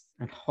countries,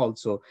 and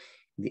also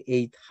the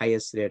 8th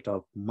highest rate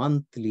of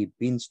monthly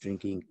binge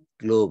drinking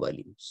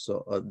globally.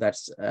 So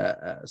that's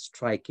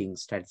striking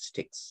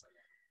statistics.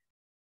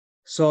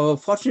 So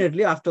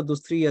fortunately, after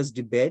those 3 years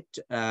debate,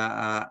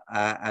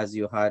 as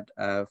you heard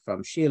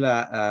from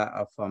Sheila,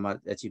 a former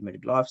Chief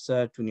Medical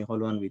Officer, Tony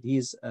Holwan with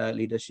his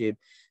leadership,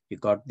 we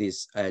got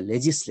this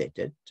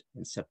legislated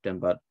in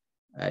September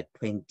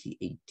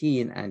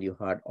 2018, and you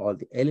heard all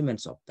the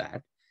elements of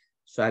that.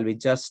 So I'll be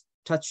just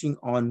touching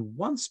on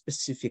one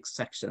specific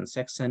section,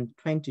 section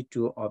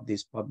 22 of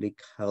this Public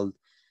Health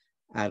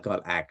Alcohol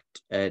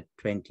Act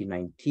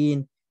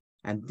 2019.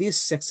 And this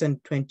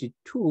section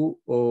 22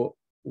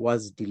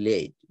 was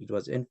delayed. It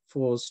was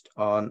enforced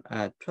on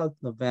 12th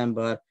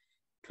November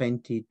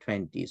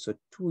 2020. So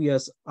 2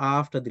 years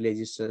after the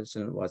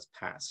legislation was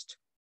passed.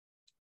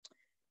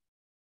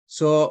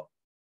 So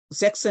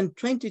section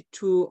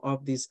 22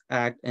 of this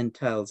act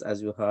entails,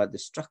 as you heard, the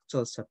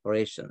structural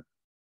separation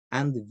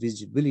and the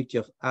visibility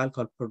of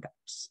alcohol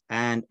products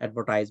and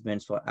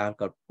advertisements for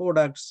alcohol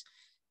products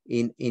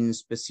in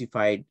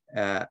specified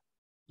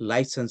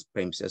licensed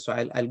premises. So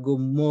I'll go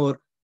more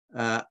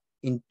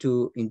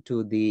into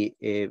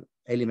the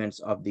elements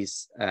of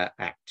this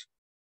act.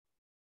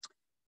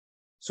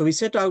 So we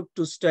set out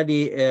to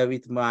study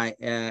with my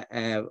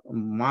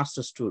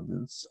master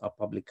students of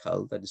public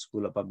health at the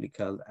School of Public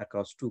Health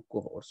across 2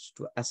 cohorts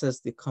to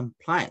assess the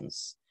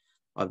compliance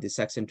of the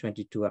section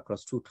 22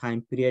 across 2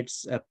 time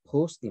periods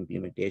post the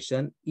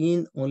implementation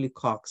in only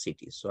Cork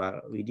City.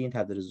 So we didn't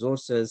have the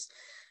resources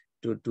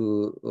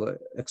to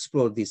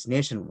explore this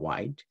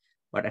nationwide,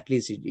 but at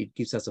least it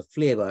gives us a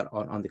flavor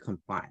on the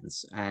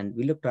compliance. And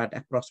we looked at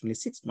approximately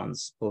 6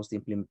 months post the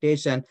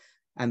implementation,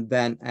 and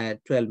then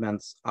 12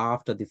 months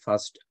after the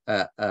first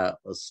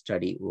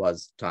study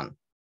was done.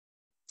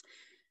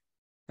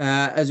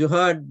 As you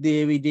heard,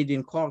 we did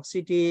in Cork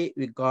City,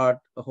 we got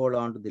a hold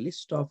on to the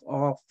list of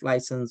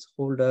license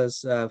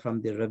holders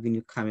from the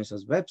Revenue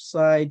Commissioner's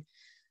website.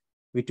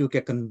 We took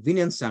a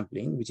convenience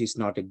sampling, which is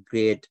not a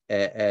great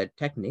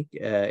technique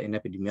in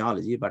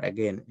epidemiology, but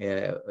again,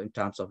 in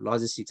terms of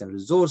logistics and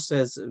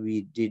resources,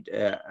 we did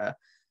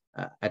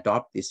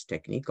adopt this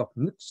technique of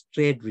mixed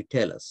trade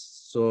retailers.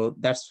 So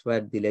that's where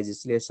the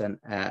legislation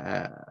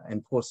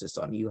enforces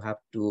on. You have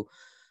to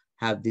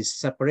have this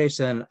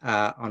separation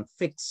on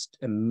fixed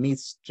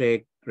mixed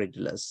trade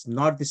retailers,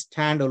 not the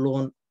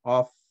standalone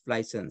off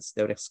license,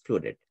 they were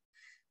excluded.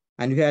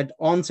 And we had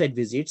on-site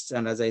visits,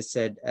 and as I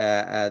said,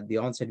 the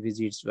on-site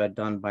visits were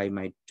done by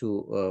my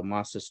 2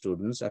 master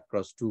students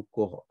across 2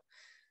 cohorts.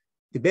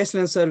 The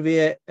baseline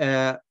survey,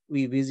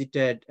 we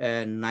visited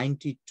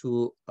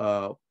 92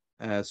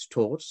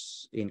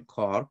 stores in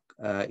Cork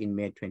in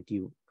May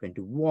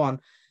 2021,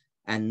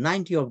 and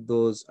 90 of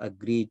those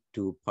agreed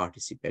to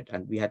participate.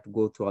 And we had to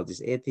go through all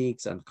this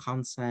ethics and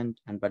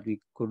consent, but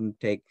we couldn't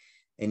take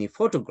any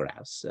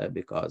photographs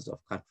because of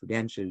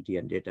confidentiality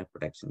and data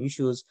protection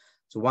issues.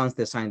 So once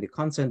they signed the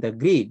consent, they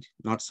agreed,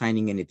 not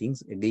signing anything,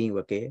 agreeing,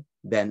 okay,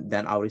 then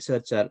our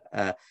researcher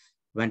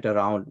went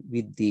around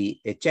with a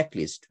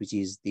checklist,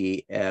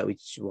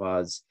 which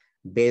was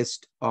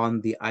based on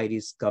the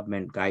Irish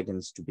government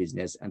guidance to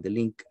business, and the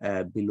link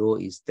below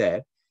is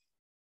there.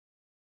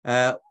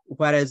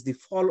 Whereas the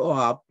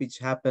follow-up, which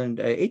happened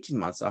 18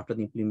 months after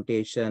the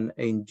implementation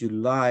in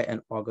July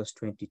and August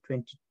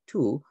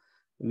 2022,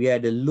 we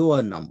had a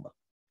lower number.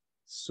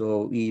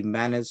 So we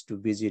managed to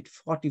visit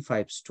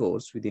 45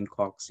 stores within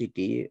Cork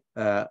City.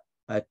 12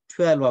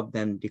 of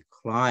them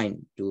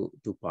declined to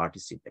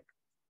participate.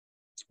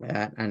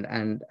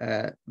 And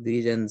the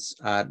reasons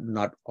are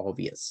not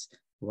obvious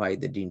why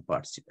they didn't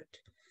participate.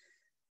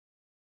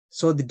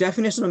 So the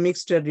definition of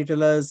mixed trade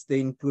retailers, they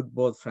include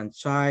both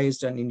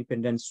franchised and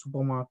independent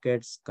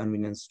supermarkets,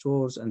 convenience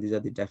stores, and these are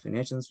the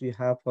definitions we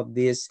have for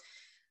this.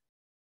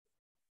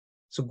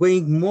 So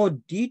going more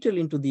detail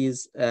into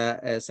these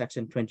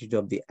section 22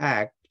 of the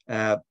Act,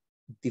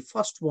 the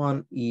first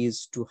one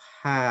is to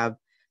have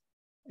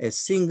a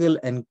single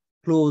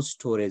enclosed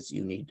storage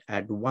unit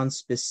at one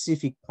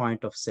specific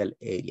point of sale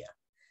area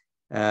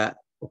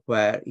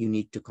where you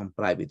need to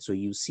comply with. So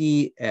you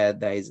see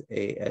there is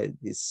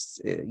this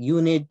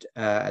unit,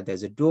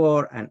 there's a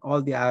door, and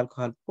all the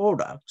alcohol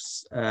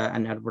products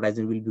and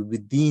advertising will be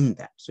within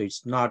that. So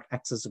it's not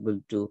accessible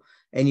to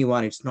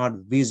anyone, it's not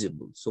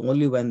visible. So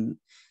only when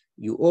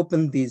you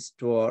open this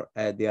door,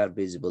 they are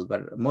visible,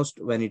 but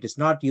when it is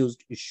not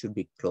used, it should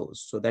be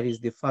closed. So that is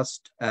the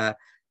first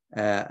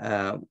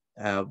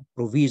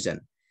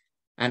provision.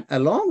 And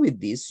along with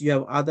this, you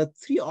have other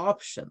 3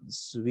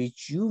 options,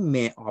 which you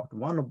may opt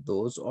one of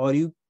those, or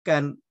you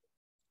can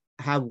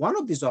have one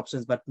of these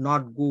options, but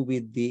not go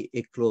with the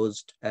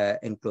enclosed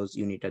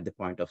unit at the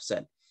point of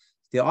sale.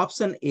 The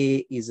option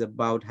A is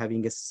about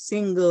having a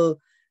single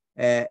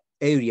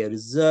area,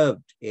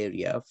 reserved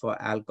area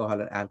for alcohol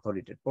and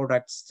alcohol-related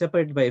products,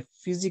 separated by a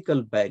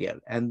physical barrier.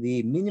 And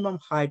the minimum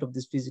height of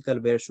this physical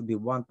barrier should be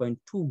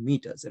 1.2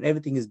 meters, and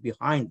everything is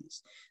behind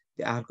this,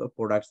 the alcohol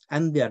products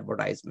and the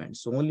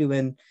advertisements. So only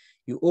when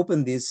you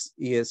open this,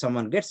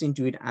 someone gets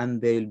into it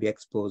and they will be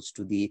exposed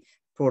to the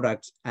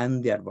products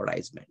and the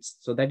advertisements.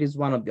 So that is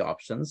one of the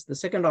options. The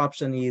second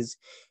option is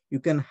you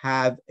can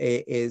have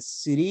a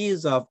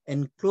series of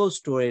enclosed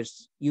storage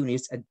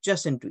units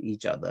adjacent to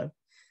each other,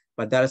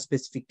 but there are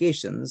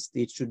specifications.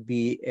 It should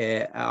be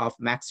of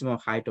maximum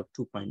height of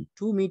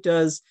 2.2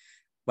 meters,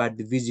 but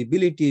the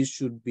visibility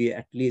should be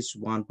at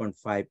least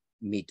 1.5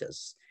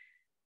 meters.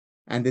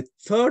 And the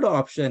third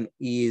option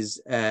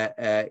is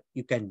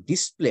you can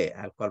display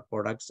alcohol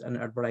products and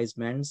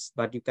advertisements,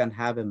 but you can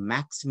have a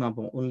maximum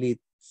of only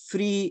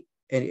 3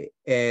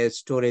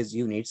 storage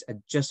units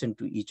adjacent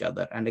to each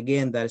other. And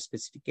again, there are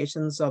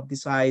specifications of the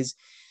size.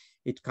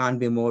 It can't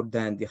be more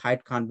than, the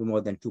height can't be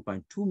more than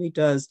 2.2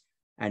 meters,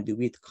 and the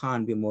width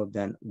can't be more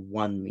than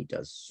 1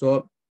 meter.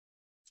 So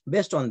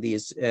based on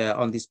this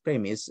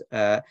premise,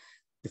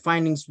 the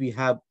findings we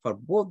have for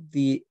both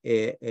the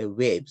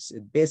waves,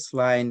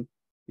 baseline,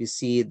 we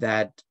see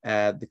that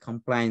the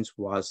compliance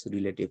was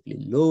relatively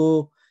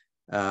low.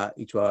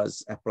 It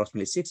was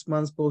approximately 6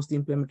 months post the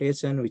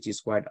implementation, which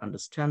is quite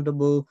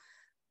understandable.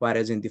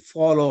 Whereas in the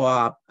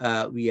follow-up,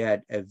 we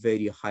had a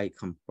very high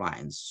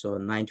compliance. So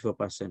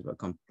 94% were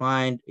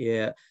compliant.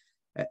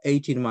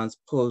 18 months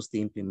post the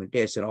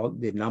implementation, all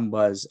the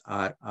numbers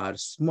are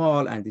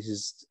small, and this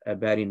is,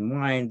 bear in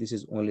mind, this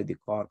is only the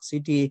Cork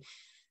City.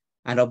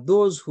 And of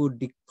those who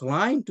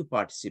declined to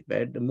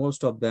participate,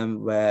 most of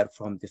them were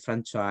from the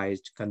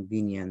franchised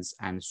convenience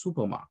and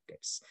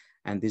supermarkets.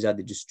 And these are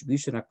the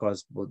distribution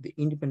across both the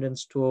independent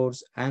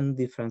stores and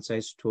the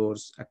franchise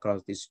stores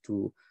across these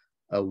two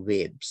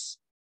waves.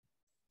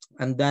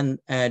 And then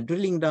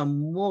drilling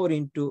down more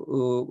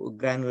into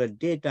granular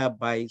data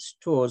by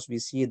stores, we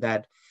see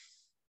that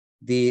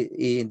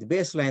in the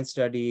baseline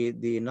study,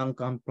 the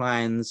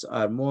non-compliance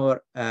are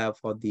more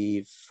for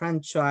the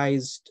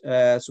franchised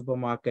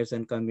supermarkets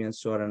and convenience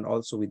store, and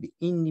also with the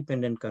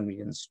independent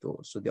convenience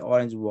stores. So the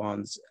orange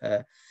ones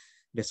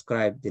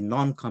describe the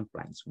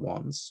non-compliance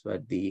ones,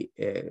 where the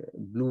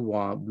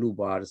blue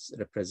bars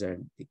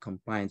represent the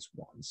compliance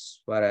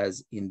ones.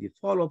 Whereas in the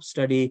follow-up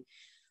study,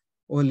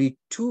 only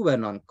 2 were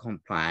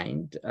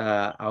non-compliant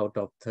out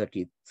of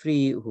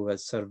 33 who were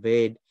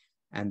surveyed.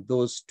 And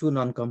those 2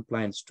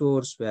 non-compliant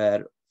stores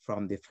were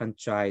from the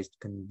franchised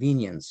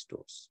convenience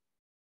stores.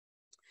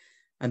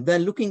 And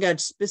then looking at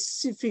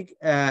specific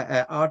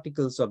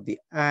articles of the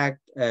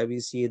Act, we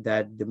see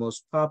that the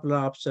most popular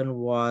option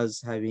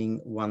was having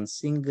 1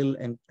 single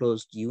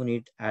enclosed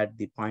unit at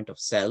the point of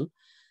sale.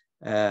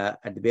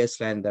 At the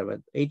baseline, there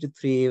were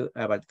 83,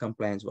 but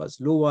compliance was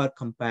lower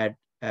compared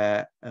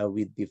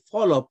with the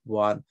follow-up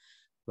one,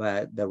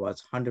 where there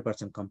was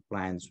 100%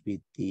 compliance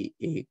with the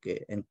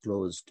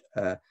enclosed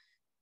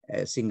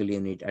a single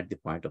unit at the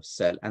point of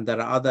sale. And there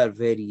are other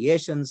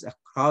variations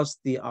across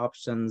the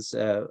options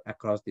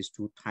across these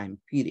 2 time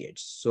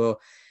periods. So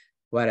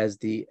whereas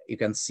you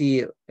can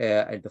see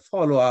at the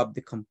follow-up,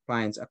 the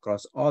compliance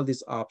across all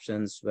these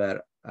options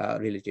were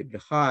relatively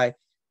high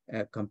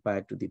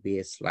compared to the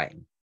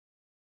baseline.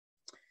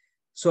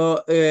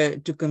 So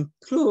to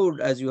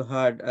conclude, as you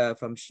heard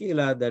from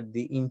Sheila, that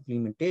the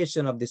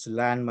implementation of this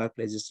landmark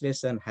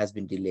legislation has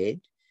been delayed.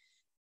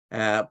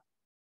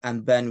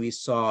 And then we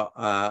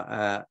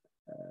saw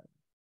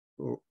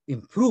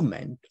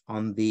improvement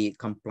on the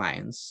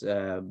compliance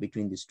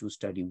between these 2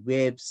 study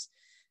waves.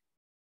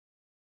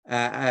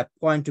 A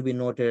point to be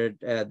noted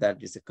that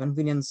is a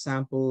convenience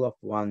sample of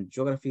 1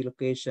 geography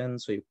location,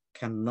 so you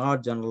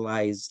cannot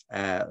generalize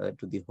to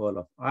the whole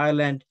of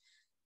Ireland,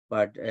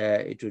 but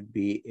it would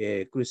be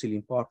crucially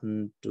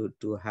important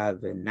to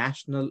have a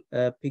national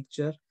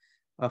picture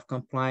of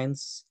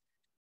compliance.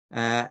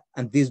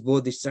 And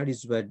both the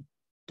studies were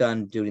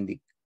done during the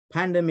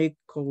pandemic,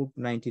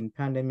 COVID-19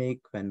 pandemic,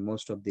 when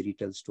most of the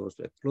retail stores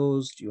were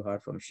closed. You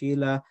heard from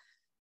Sheila.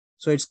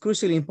 So it's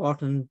crucially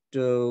important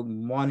to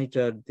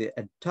monitor the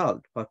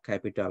adult per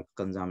capita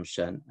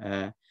consumption.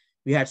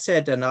 We had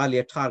set an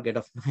earlier target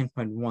of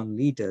 9.1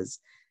 liters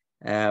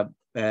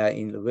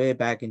way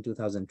back in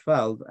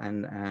 2012,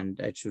 and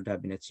it should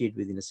have been achieved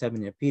within a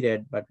 7-year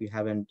period, but we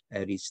haven't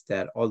reached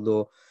there.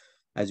 Although,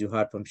 as you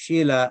heard from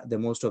Sheila,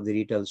 most of the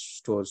retail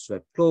stores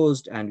were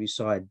closed, and we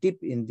saw a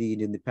dip in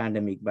the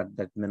pandemic, but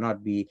that may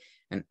not be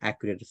an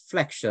accurate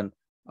reflection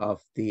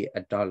of the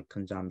adult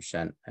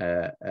consumption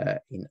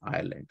in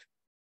Ireland.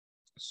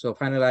 So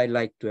finally, I'd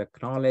like to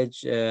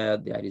acknowledge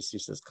the Irish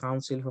Research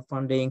Council for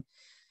funding,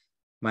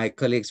 my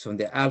colleagues from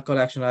the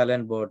Alcohol Action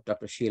Ireland Board,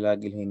 Dr. Sheila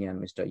Gilheany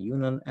and Mr.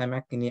 Ewan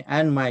McKinney,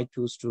 and my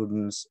 2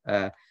 students,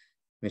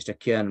 Mr.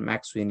 Cian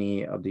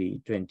McSweeney of the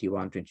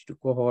 21-22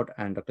 cohort,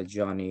 and Dr.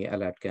 Johnny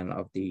Alatkin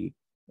of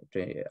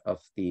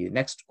the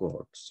next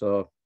cohort.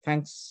 So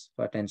thanks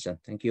for attention.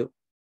 Thank you.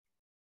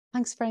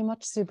 Thanks very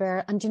much,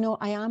 Zubair. And,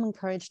 I am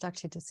encouraged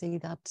actually to see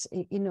that,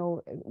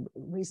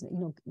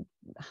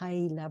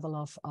 high level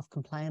of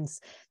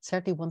compliance.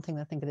 Certainly one thing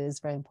I think it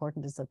is very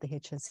important is that the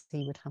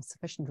HSE would have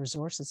sufficient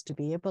resources to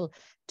be able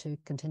to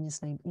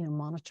continuously,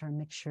 monitor and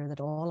make sure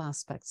that all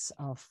aspects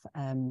of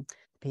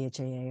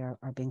PHAA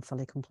are being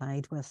fully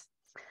complied with.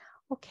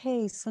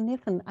 Okay, so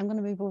Nathan, I'm going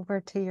to move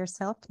over to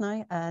yourself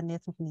now.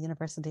 Nathan from the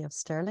University of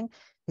Stirling,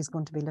 who's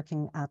going to be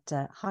looking at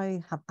how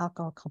have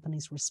alcohol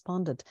companies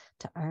responded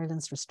to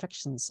Ireland's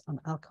restrictions on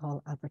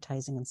alcohol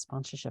advertising and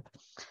sponsorship.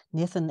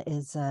 Nathan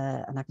is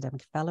an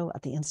academic fellow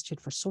at the Institute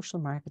for Social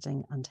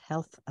Marketing and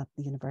Health at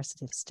the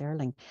University of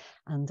Stirling.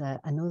 And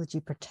I know that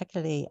you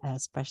particularly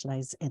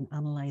specialise in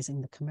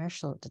analysing the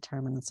commercial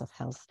determinants of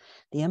health,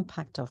 the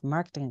impact of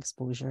marketing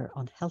exposure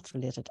on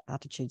health-related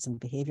attitudes and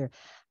behaviour,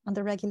 and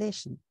the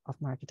regulation of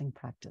marketing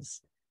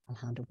practice. I'll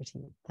hand over to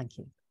you. Thank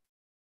you.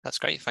 That's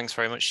great. Thanks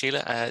very much, Sheila.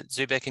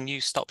 Zubair, can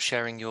you stop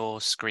sharing your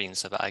screen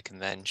so that I can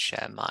then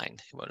share mine?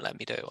 It won't let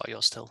me do it while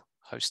you're still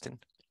hosting.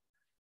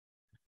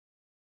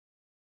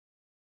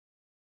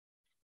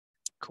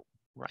 Cool.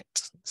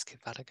 Right. Let's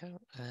give that a go.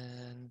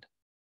 And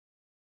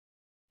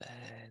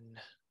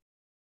then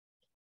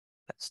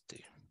let's do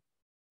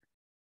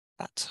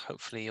that.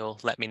 Hopefully you'll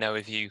let me know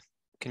if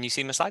can you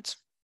see my slides?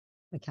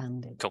 We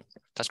can do. Cool.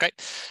 That's great.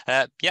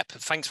 Yep.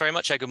 Thanks very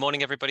much. Good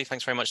morning, everybody.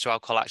 Thanks very much to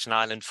Alcohol Action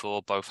Ireland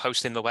for both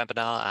hosting the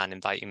webinar and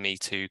inviting me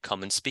to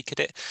come and speak at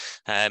it.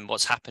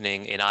 What's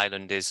happening in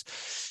Ireland is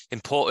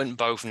important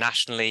both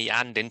nationally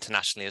and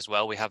internationally as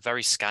well. We have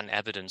very scant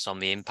evidence on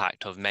the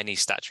impact of many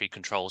statutory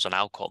controls on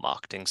alcohol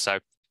marketing. So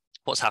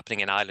what's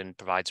happening in Ireland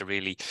provides a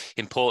really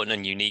important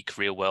and unique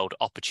real-world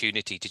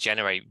opportunity to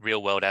generate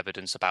real-world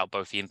evidence about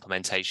both the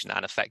implementation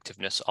and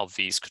effectiveness of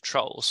these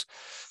controls.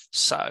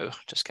 So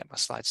just get my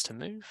slides to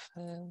move.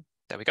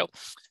 There we go.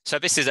 So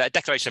this is a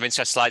declaration of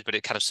interest slide, but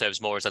it kind of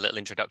serves more as a little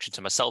introduction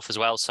to myself as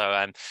well. So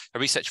I'm a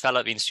research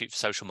fellow at the Institute for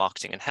Social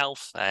Marketing and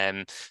Health.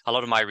 A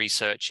lot of my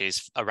research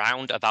is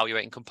around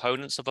evaluating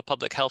components of a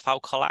Public Health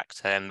Alcohol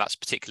Act, and that's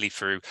particularly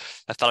through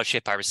a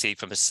fellowship I received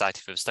from the Society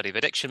for the Study of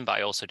Addiction, but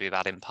I also do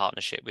that in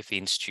partnership with the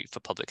Institute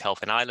for Public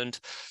Health in Ireland.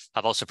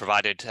 I've also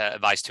provided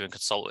advice to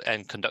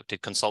and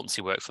conducted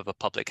consultancy work for the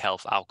Public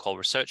Health Alcohol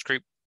Research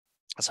Group.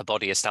 That's a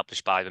body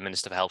established by the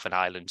Minister for Health in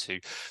Ireland to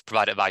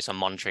provide advice on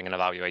monitoring and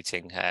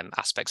evaluating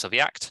aspects of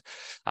the Act.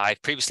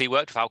 I've previously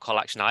worked with Alcohol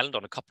Action Ireland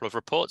on a couple of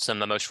reports,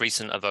 and the most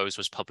recent of those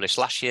was published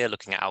last year,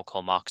 looking at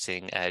alcohol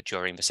marketing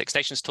during the Six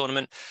Nations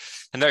tournament.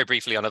 And very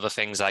briefly on other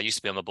things, I used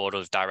to be on the board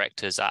of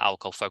directors at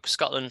Alcohol Focus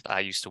Scotland.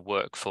 I used to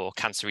work for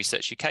Cancer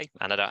Research UK,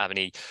 and I don't have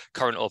any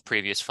current or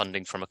previous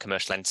funding from a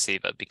commercial entity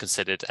that would be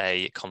considered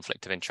a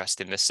conflict of interest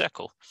in this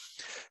circle.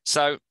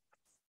 So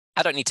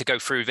I don't need to go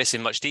through this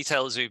in much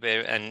detail.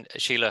 Zubair and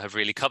Sheila have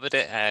really covered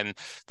it.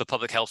 The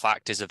Public Health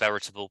Act is a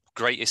veritable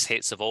greatest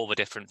hits of all the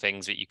different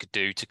things that you could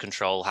do to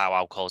control how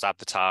alcohol is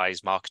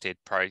advertised, marketed,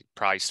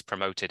 priced,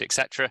 promoted,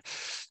 etc.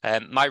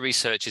 My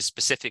research is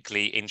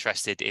specifically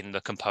interested in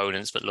the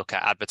components that look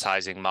at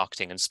advertising,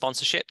 marketing, and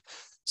sponsorship.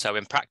 So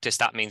in practice,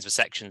 that means the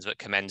sections that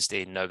commenced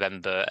in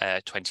November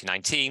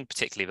 2019,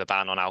 particularly the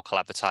ban on alcohol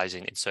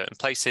advertising in certain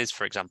places,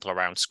 for example,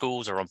 around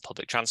schools or on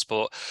public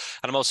transport.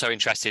 And I'm also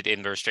interested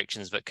in the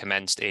restrictions that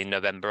commenced in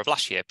November of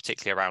last year,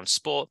 particularly around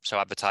sport, so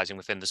advertising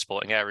within the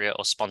sporting area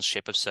or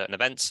sponsorship of certain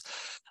events.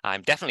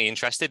 I'm definitely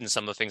interested in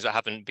some of the things that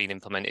haven't been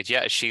implemented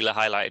yet, as Sheila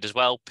highlighted as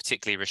well,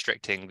 particularly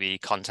restricting the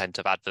content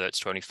of adverts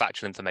to only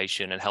factual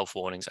information and health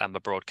warnings and the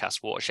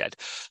broadcast watershed,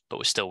 but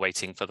we're still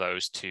waiting for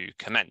those to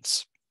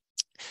commence.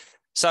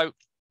 So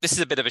this is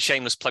a bit of a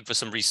shameless plug for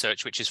some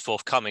research which is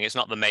forthcoming. It's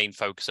not the main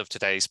focus of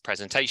today's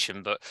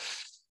presentation, but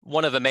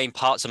one of the main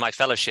parts of my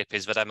fellowship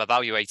is that I'm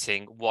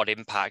evaluating what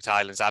impact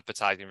Ireland's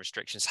advertising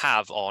restrictions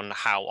have on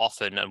how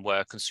often and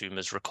where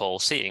consumers recall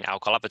seeing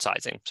alcohol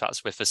advertising. So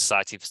that's with the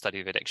Society for the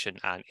Study of Addiction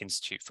and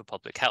Institute for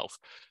Public Health.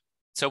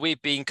 So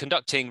we've been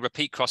conducting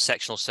repeat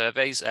cross-sectional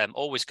surveys,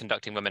 always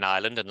conducting them in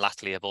Ireland, and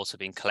latterly have also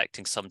been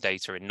collecting some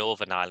data in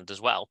Northern Ireland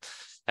as well.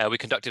 We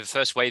conducted the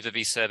first wave of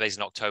these surveys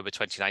in October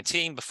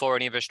 2019 before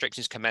any of the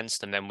restrictions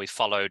commenced, and then we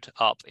followed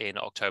up in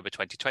October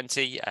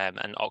 2020 and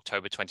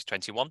October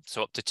 2021,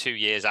 so up to 2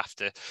 years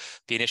after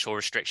the initial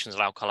restrictions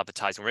on alcohol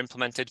advertising were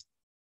implemented.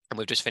 And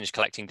we've just finished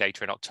collecting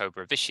data in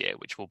October of this year,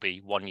 which will be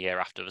 1 year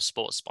after the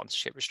sports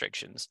sponsorship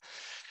restrictions.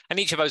 And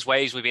each of those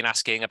waves, we've been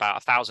asking about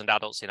 1,000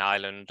 adults in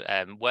Ireland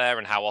where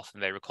and how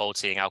often they recalled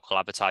seeing alcohol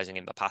advertising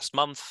in the past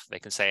month. They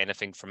can say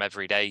anything from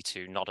every day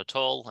to not at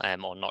all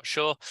or not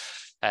sure.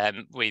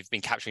 We've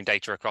been capturing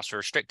data across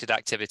restricted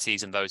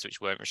activities and those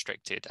which weren't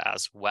restricted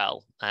as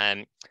well.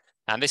 And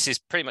this is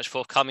pretty much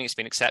forthcoming. It's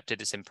been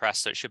accepted, it's in press,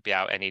 so it should be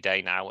out any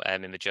day now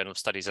in the Journal of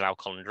Studies in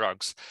Alcohol and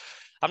Drugs.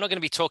 I'm not going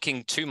to be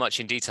talking too much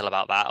in detail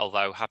about that,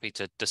 although happy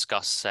to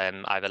discuss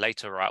either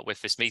later or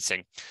with this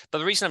meeting. But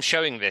the reason I'm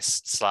showing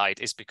this slide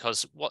is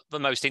because one of the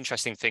most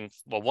interesting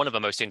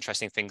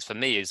things for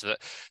me is that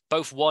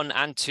both 1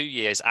 and 2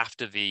 years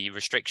after the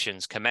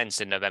restrictions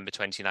commenced in November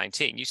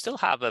 2019, you still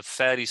have a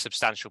fairly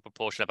substantial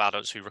proportion of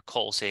adults who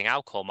recall seeing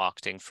alcohol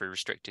marketing through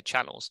restricted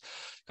channels.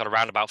 Got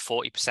around about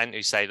 40%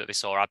 who say that they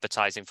saw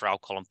advertising for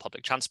alcohol on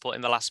public transport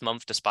in the last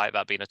month, despite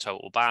that being a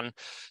total ban.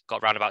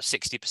 Got around about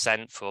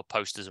 60% for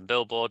posters and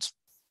billboards,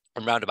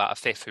 and round about a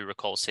fifth who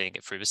recall seeing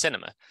it through the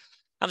cinema.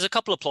 And there's a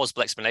couple of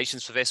plausible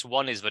explanations for this.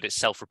 One is that it's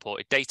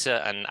self-reported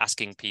data, and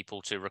asking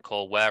people to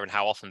recall where and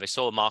how often they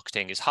saw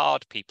marketing is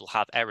hard. People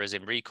have errors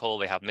in recall,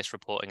 they have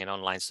misreporting in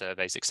online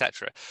surveys,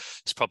 etc.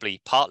 It's probably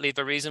partly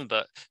the reason,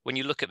 but when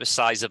you look at the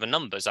size of the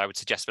numbers, I would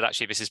suggest that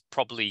actually this is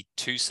probably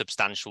too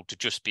substantial to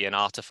just be an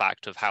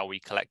artifact of how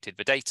we collected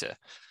the data.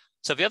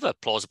 So the other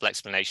plausible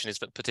explanation is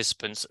that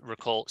participants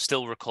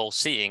still recall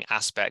seeing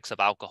aspects of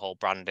alcohol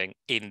branding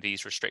in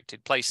these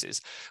restricted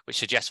places, which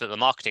suggests that the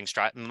marketing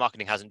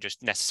hasn't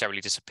just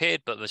necessarily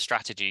disappeared, but the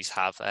strategies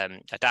have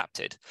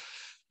adapted.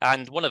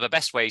 And one of the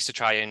best ways to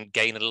try and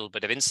gain a little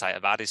bit of insight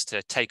of that is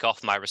to take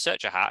off my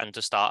researcher hat and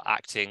to start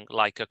acting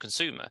like a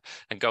consumer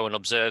and go and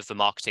observe the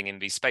marketing in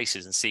these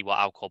spaces and see what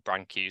alcohol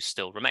brand cues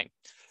still remain.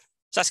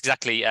 So that's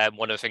exactly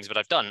one of the things that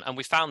I've done. And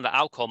we found that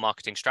alcohol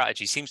marketing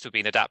strategy seems to have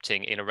been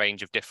adapting in a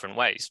range of different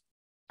ways.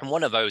 And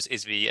one of those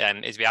is the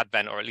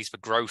advent, or at least the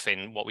growth,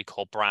 in what we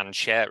call brand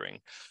sharing.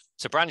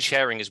 So brand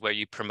sharing is where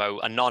you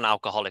promote a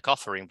non-alcoholic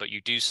offering, but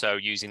you do so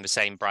using the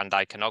same brand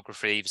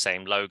iconography, the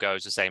same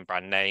logos, the same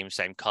brand name,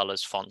 same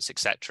colors, fonts,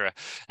 etc.,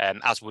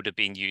 as would have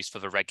been used for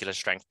the regular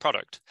strength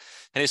product.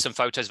 And here's some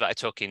photos that I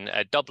took in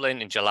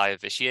Dublin in July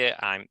of this year.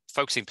 I'm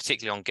focusing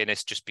particularly on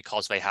Guinness just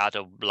because they had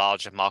a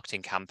large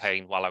marketing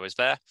campaign while I was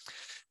there.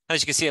 And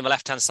as you can see on the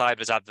left-hand side,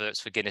 there's adverts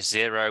for Guinness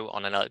Zero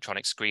on an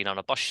electronic screen on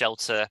a bus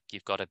shelter.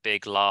 You've got a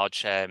big,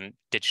 large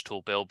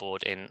digital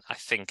billboard in, I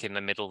think, in the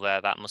middle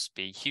there. That must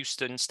be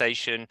Houston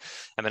Station.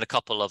 And then a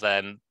couple of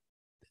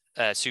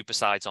super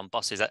sides on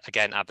buses,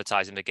 again,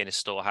 advertising the Guinness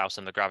Storehouse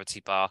and the Gravity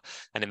Bar.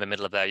 And in the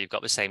middle of there, you've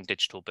got the same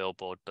digital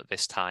billboard, but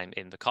this time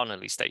in the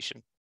Connolly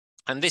Station.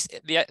 And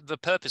the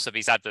purpose of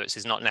these adverts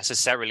is not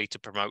necessarily to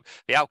promote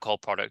the alcohol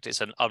product. It's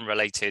an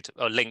unrelated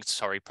or linked,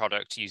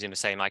 product using the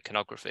same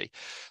iconography.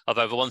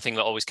 Although the one thing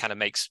that always kind of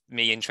makes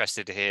me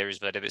interested to hear is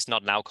that if it's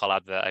not an alcohol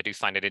advert, I do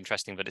find it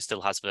interesting that it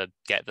still has the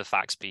get the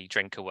facts, be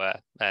drink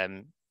aware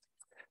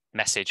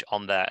message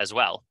on there as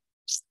well.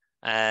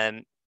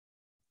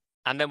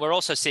 And then we're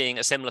also seeing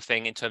a similar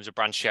thing in terms of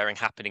brand sharing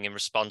happening in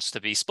response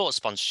to the sports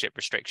sponsorship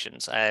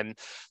restrictions.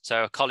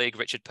 So a colleague,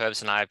 Richard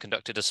Purvis, and I have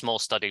conducted a small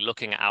study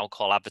looking at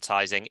alcohol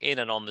advertising in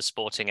and on the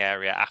sporting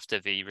area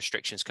after the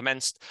restrictions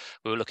commenced.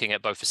 We were looking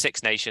at both the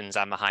Six Nations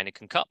and the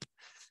Heineken Cup.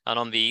 And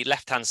on the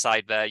left-hand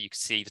side there, you can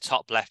see the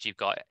top left, you've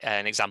got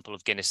an example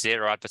of Guinness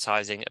Zero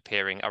advertising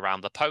appearing around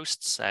the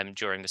posts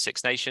during the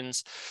Six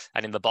Nations.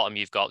 And in the bottom,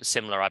 you've got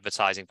similar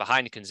advertising for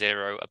Heineken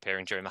Zero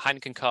appearing during the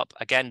Heineken Cup,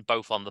 again,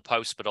 both on the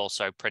post, but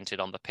also printed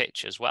on the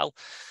pitch as well.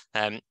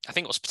 I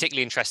think what's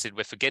particularly interesting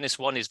with the Guinness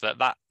one is that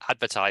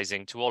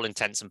advertising, to all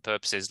intents and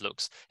purposes,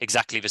 looks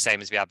exactly the same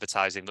as the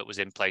advertising that was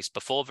in place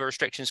before the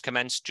restrictions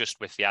commenced, just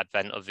with the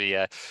advent of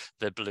the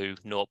blue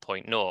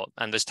 0.0.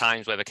 And there's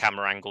times where the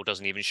camera angle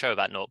doesn't even show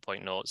that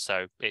 0.0,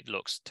 so it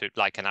looks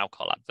like an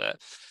alcohol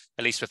advert.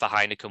 At least with the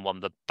Heineken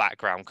one, the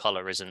background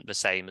color isn't the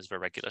same as the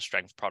regular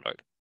strength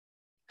product.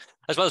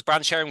 As well as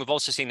brand sharing, we've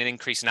also seen an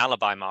increase in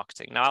alibi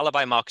marketing. Now,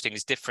 alibi marketing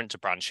is different to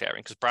brand sharing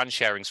because brand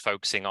sharing is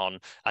focusing on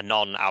a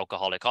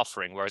non-alcoholic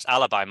offering, whereas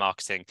alibi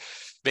marketing,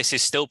 this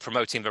is still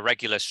promoting the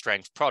regular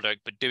strength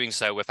product, but doing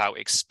so without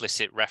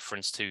explicit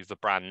reference to the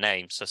brand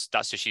name. So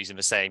that's just using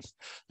the same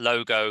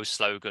logo,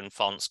 slogan,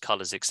 fonts,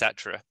 colors,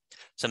 etc.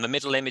 So in the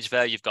middle image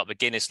there, you've got the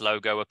Guinness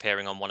logo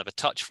appearing on one of the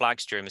touch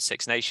flags during the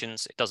Six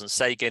Nations. It doesn't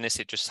say Guinness,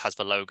 it just has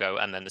the logo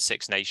and then the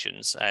Six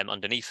Nations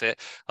underneath it,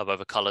 although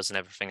the colors and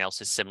everything else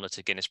is similar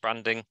to Guinness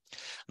branding. On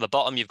the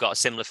bottom, you've got a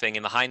similar thing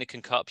in the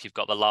Heineken Cup. You've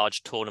got the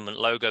large tournament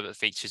logo that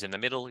features in the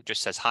middle. It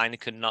just says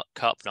Heineken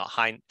Cup,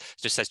 it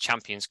just says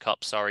Champions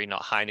Cup, sorry,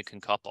 not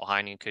Heineken Cup or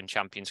Heineken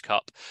Champions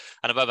Cup.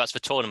 And above that's the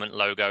tournament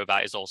logo.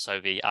 That is also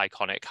the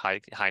iconic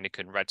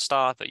Heineken red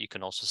star that you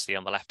can also see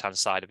on the left-hand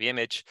side of the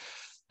image.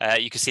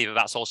 You can see that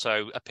that's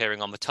also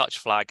appearing on the touch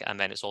flag, and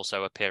then it's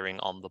also appearing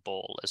on the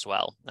ball as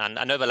well. And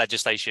I know the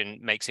legislation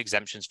makes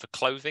exemptions for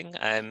clothing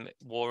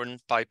worn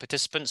by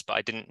participants, but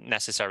I didn't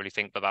necessarily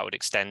think that would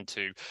extend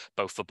to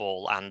both the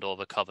ball and or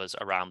the covers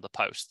around the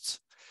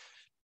posts.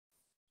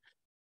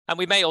 And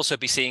we may also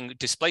be seeing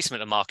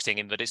displacement of marketing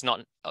in that it's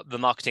not the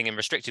marketing in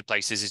restricted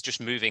places is just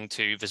moving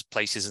to the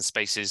places and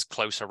spaces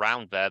close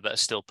around there that are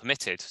still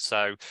permitted.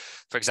 So,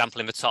 for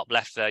example, in the top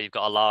left there, you've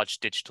got a large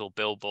digital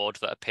billboard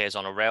that appears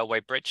on a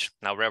railway bridge.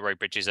 Now, railway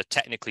bridges are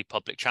technically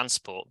public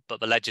transport, but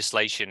the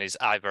legislation is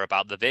either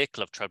about the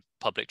vehicle of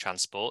public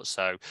transport,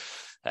 so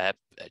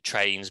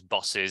trains,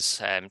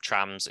 buses,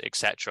 trams,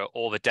 etc.,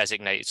 or the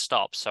designated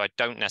stops. So I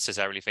don't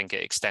necessarily think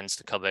it extends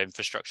to cover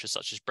infrastructure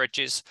such as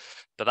bridges,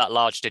 but that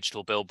large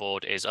digital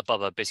billboard is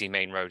above a busy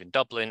main road in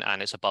Dublin,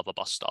 and it's above a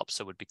bus stop,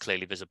 so would be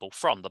clearly visible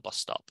from the bus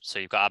stop. So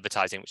you've got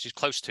advertising which is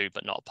close to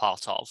but not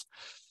part of.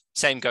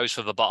 Same goes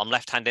for the bottom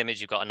left-hand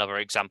image. You've got another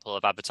example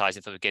of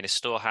advertising for the Guinness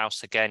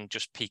Storehouse. Again,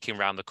 just peeking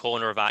around the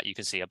corner of that, you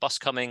can see a bus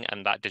coming,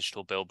 and that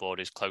digital billboard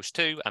is close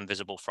to and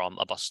visible from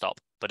a bus stop,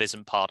 but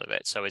isn't part of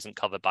it, so isn't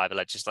covered by the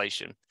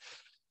legislation.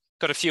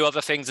 Got a few other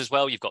things as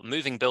well. You've got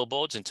moving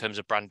billboards in terms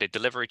of branded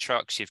delivery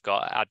trucks. You've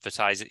got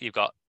advertising. You've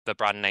got the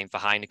brand name for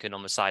Heineken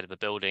on the side of a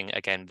building,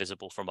 again,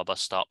 visible from a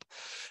bus stop.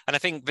 And I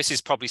think this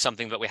is probably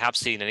something that we have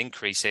seen an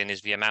increase in,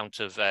 is the amount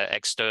of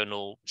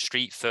external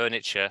street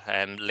furniture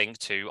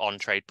linked to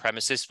on-trade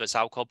premises that's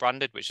alcohol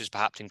branded, which has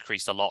perhaps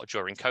increased a lot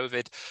during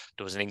COVID.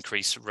 There was an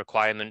increased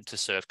requirement to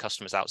serve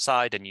customers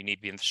outside, and you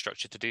need the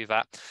infrastructure to do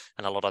that.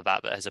 And a lot of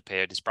that has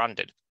appeared is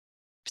branded.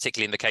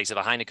 Particularly in the case of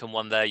a Heineken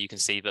one there, you can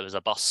see that there's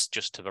a bus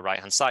just to the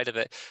right-hand side of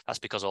it. That's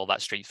because all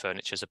that street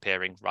furniture is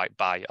appearing right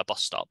by a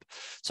bus stop.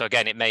 So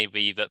again, it may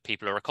be that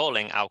people are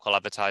recalling alcohol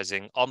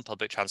advertising on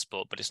public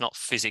transport, but it's not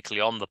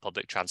physically on the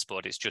public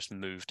transport, it's just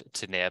moved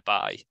to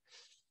nearby.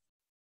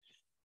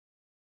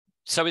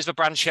 So is the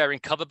brand sharing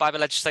covered by the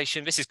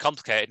legislation? This is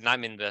complicated, and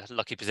I'm in the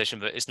lucky position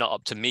that it's not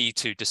up to me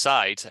to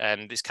decide.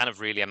 It's kind of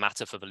really a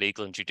matter for the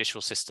legal and judicial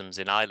systems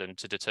in Ireland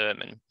to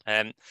determine.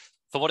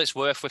 For what it's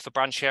worth with the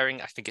brand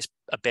sharing, I think it's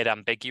a bit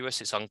ambiguous,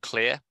 it's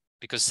unclear,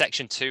 because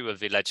Section 2 of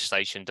the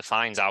legislation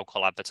defines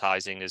alcohol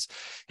advertising as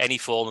any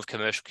form of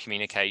commercial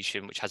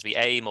communication which has the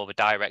aim or the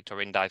direct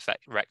or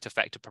indirect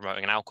effect of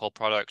promoting an alcohol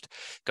product.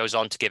 Goes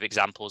on to give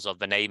examples of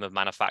the name of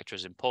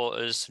manufacturers,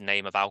 importers,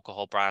 name of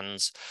alcohol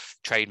brands,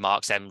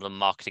 trademarks, emblem,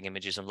 marketing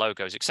images and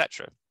logos,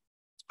 etc.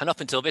 And up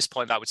until this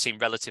point, that would seem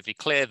relatively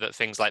clear that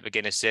things like the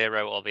Guinness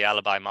Zero or the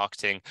alibi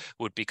marketing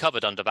would be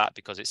covered under that,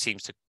 because it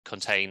seems to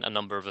contain a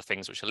number of the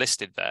things which are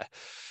listed there.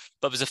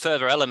 But there's a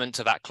further element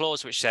to that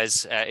clause which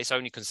says it's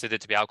only considered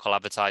to be alcohol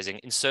advertising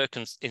in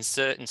certain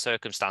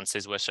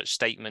circumstances where such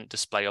statement,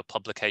 display or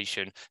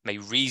publication may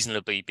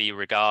reasonably be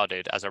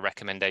regarded as a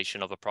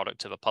recommendation of a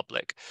product to the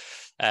public.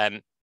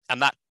 And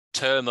that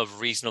term of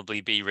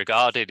reasonably be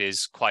regarded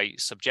is quite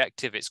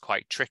subjective, it's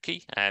quite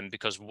tricky,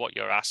 because what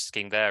you're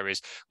asking there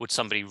is, would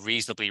somebody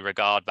reasonably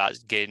regard that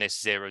Guinness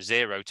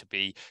 00 to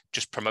be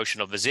just promotion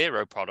of the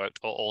zero product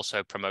or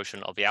also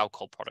promotion of the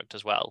alcohol product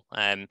as well?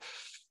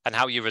 And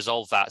how you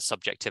resolve that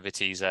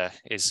subjectivity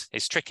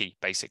is tricky,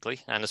 basically.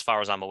 And as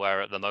far as I'm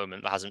aware at the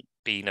moment, there hasn't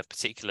been a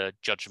particular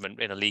judgment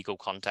in a legal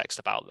context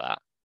about that.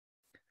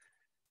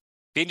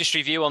 The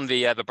industry view on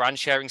the brand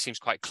sharing seems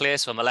quite clear.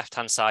 So on the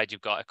left-hand side,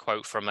 you've got a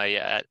quote from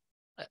a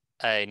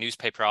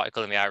newspaper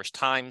article in the Irish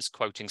Times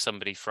quoting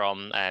somebody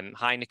from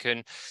Heineken.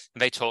 And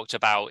they talked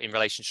about, in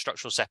relation to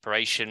structural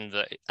separation,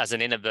 that as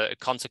an inadvertent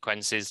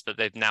consequences that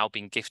they've now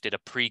been gifted a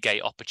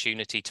pre-gate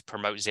opportunity to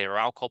promote zero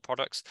alcohol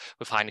products,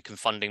 with Heineken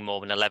funding more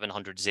than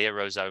 1,100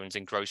 zero zones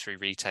in grocery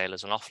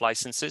retailers and off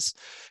licenses.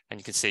 And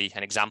you can see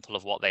an example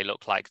of what they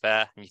look like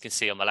there. And you can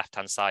see on the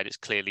left-hand side, it's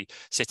clearly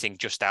sitting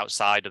just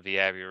outside of the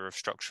area of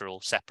structural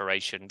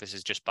separation. This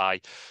is just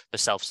by the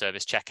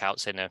self-service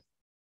checkouts in a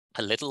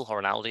Lidl or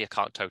an Aldi, I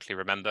can't totally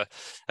remember.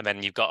 And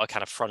then you've got a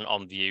kind of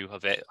front-on view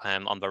of it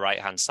on the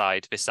right-hand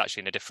side. This is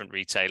actually in a different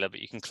retailer,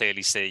 but you can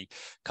clearly see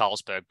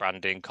Carlsberg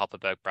branding,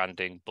 Kopparberg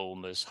branding,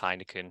 Bulmers,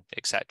 Heineken,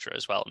 etc.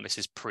 as well. And this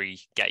is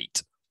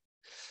pre-gate.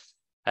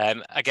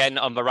 Again,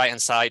 on the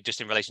right-hand side,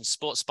 just in relation to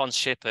sports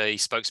sponsorship, a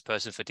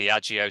spokesperson for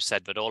Diageo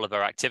said that all of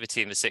our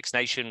activity in the Six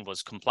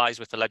Nations complies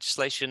with the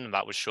legislation, and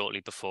that was shortly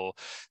before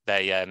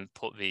they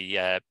put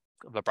the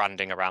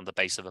branding around the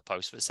base of a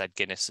post that said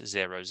Guinness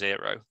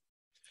 00.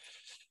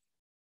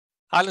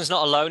 Ireland's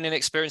not alone in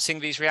experiencing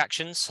these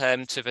reactions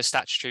to the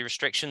statutory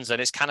restrictions,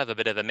 and it's kind of a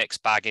bit of a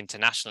mixed bag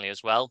internationally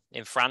as well.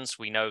 In France,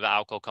 we know that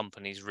alcohol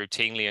companies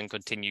routinely and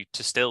continue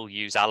to still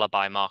use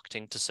alibi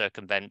marketing to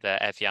circumvent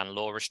their Evian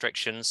law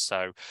restrictions.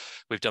 So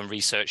we've done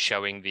research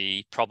showing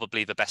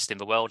probably the best in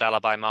the world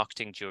alibi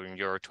marketing during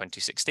Euro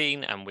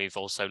 2016, and we've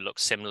also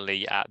looked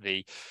similarly at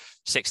the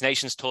Six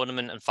Nations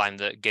tournament and find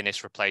that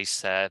Guinness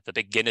replaced the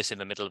big Guinness in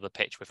the middle of the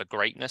pitch with a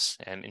greatness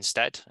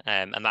instead.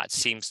 And that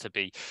seems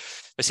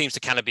to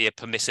kind of be a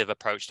permissive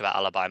approach to that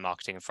alibi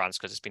marketing in France,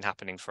 because it's been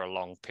happening for a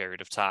long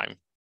period of time.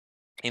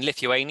 In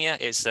Lithuania,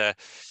 it's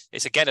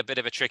again a bit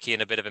of a tricky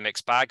and a bit of a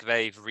mixed bag.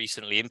 They've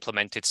recently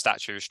implemented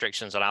statutory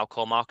restrictions on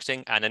alcohol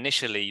marketing, and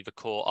initially the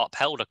court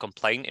upheld a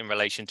complaint in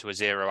relation to a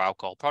zero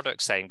alcohol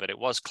product, saying that it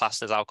was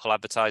classed as alcohol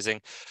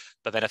advertising.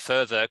 But then a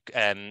further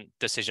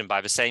decision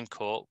by the same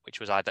court, which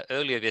was either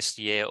earlier this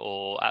year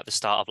or at the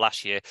start of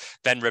last year,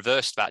 then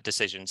reversed that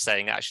decision,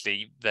 saying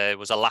actually there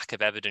was a lack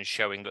of evidence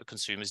showing that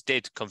consumers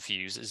did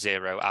confuse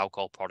zero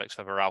alcohol products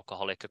for their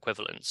alcoholic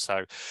equivalents.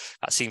 So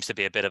that seems to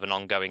be a bit of an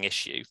ongoing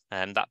issue.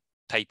 And that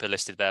paper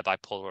listed there by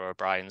Paula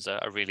O'Brien's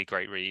a really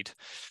great read.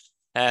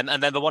 And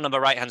then the one on the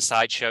right-hand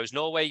side shows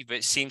Norway, but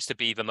it seems to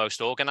be the most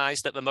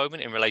organised at the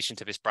moment in relation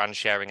to this brand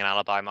sharing and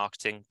alibi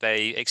marketing.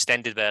 They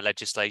extended their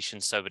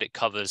legislation so that it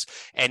covers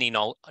any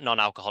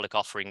non-alcoholic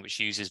offering which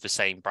uses the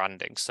same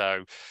branding.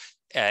 So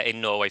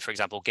in Norway, for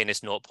example, Guinness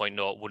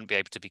 0.0 wouldn't be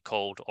able to be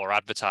called or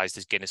advertised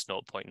as Guinness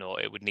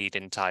 0.0. It would need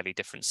an entirely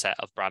different set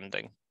of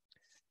branding.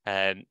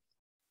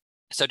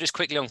 So just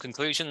quickly on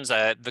conclusions,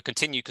 the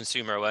continued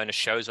consumer awareness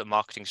shows that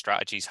marketing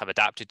strategies have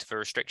adapted to the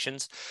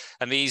restrictions,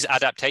 and these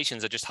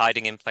adaptations are just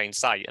hiding in plain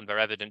sight, and they're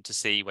evident to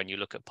see when you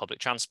look at public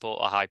transport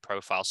or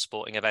high-profile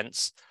sporting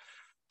events.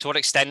 To what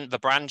extent the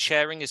brand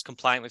sharing is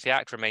compliant with the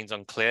Act remains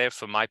unclear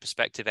from my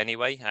perspective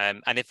anyway.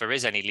 And if there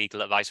is any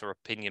legal advice or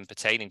opinion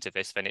pertaining to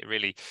this, then it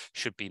really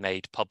should be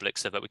made public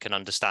so that we can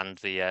understand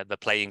the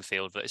playing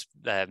field that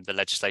the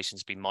legislation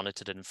has been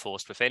monitored and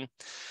enforced within.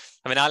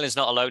 I mean, Ireland's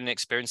not alone in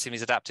experiencing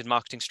these adapted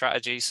marketing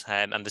strategies,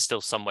 and there's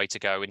still some way to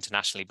go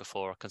internationally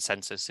before a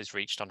consensus is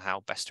reached on how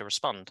best to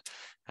respond.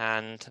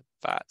 And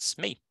that's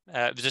me.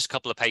 There's just a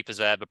couple of papers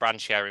there. The brand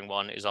sharing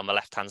one is on the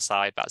left-hand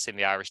side. That's in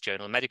the Irish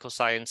Journal of Medical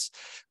Science.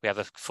 We have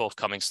a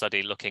forthcoming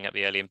study looking at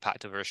the early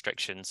impact of the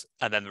restrictions.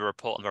 And then the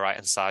report on the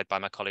right-hand side by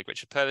my colleague,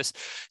 Richard Purvis.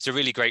 It's a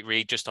really great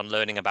read just on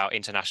learning about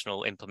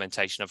international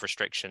implementation of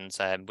restrictions,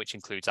 which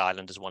includes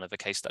Ireland as one of the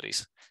case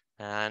studies.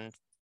 And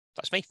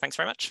that's me. Thanks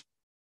very much.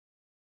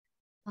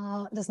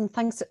 Listen,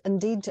 thanks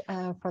indeed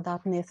for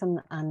that,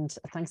 Nathan, and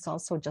thanks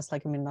also, just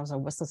like, I mean, there's a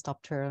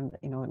whistle-stop tour and,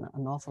 you know,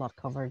 an awful lot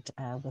covered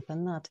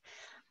within that.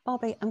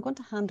 Bobby, I'm going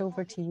to hand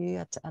over to you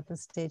at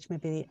this stage,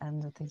 maybe,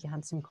 and I think you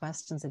had some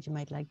questions that you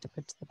might like to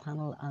put to the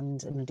panel,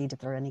 and indeed, if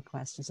there are any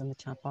questions in the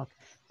chat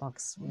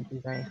box, we'd be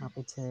very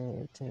happy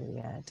to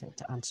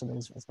answer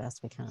those as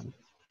best we can.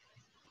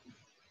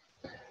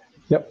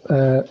 Yep,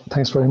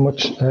 thanks very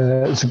much,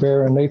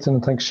 Zubair and Nathan,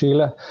 and thanks,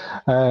 Sheila.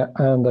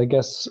 And I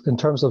guess in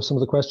terms of some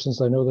of the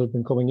questions I know that have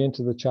been coming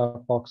into the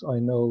chat box, I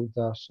know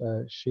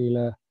that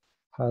Sheila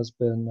has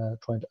been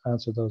trying to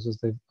answer those as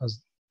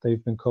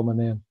they've been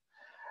coming in.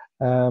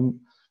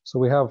 So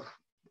we have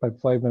about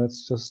 5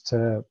 minutes just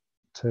to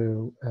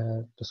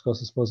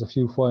discuss, I suppose, a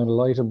few final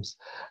items.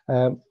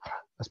 I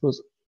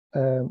suppose,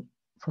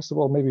 first of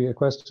all, maybe a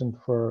question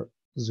for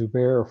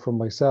Zubair from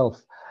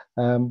myself.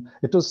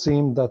 It does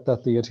seem that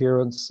the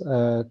adherence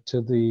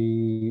to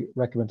the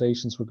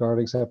recommendations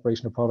regarding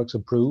separation of products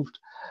improved.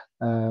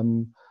 I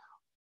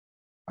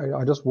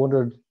just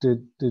wondered,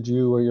 did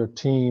you or your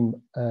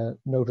team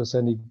notice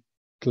any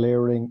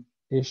glaring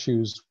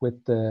issues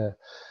with the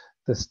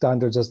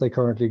standards as they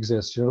currently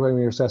exist? You know, when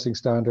you're assessing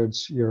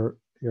standards, you're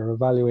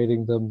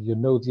evaluating them, you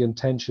know the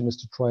intention is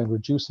to try and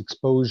reduce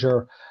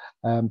exposure.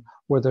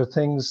 Were there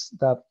things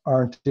that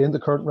aren't in the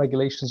current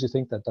regulations you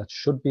think that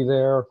should be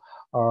there?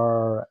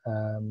 Or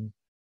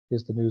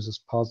is the news as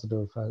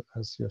positive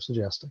as you're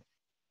suggesting?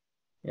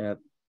 Yeah,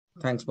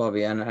 thanks,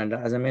 Bobby. And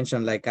as I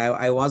mentioned, like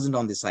I wasn't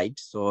on the site,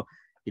 so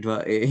it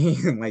was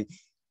my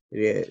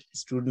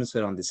students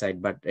were on the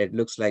site, but it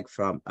looks like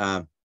from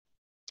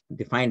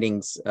the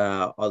findings,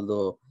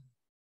 although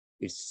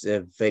it's a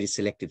very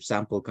selective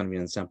sample,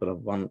 convenient sample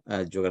of one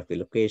geography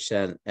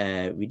location,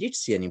 we did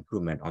see an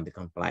improvement on the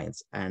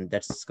compliance, and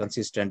that's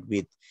consistent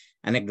with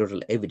anecdotal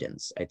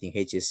evidence. I think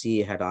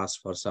HSE had asked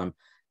for some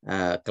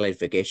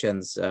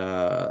clarifications.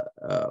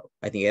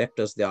 I think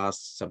electors, they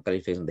asked some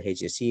clarifications on the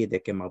HSE. They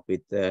came up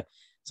with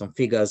some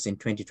figures in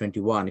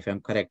 2021, if I'm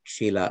correct,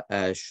 Sheila,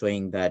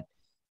 showing that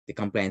the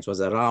compliance was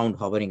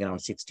hovering around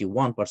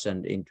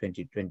 61% in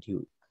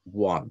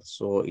 2021.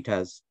 So it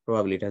has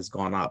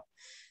gone up.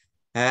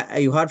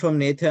 You heard from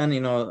Nathan,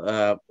 you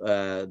know,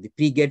 the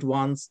pre-get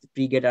ones, the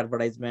pre-get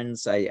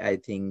advertisements. I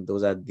think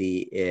those are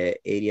the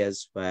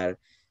areas where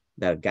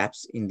there are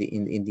gaps in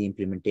the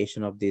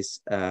implementation of this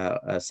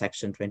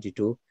section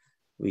 22,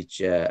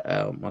 which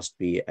must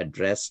be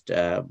addressed.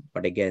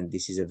 But again,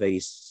 this is a very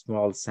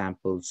small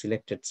sample,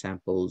 selected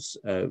samples,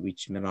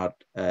 which may not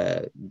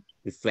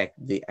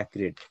reflect the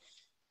accurate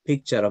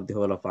picture of the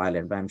whole of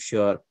Ireland. But I'm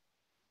sure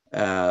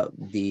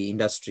the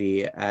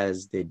industry,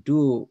 as they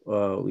do,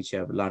 which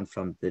I've learned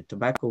from the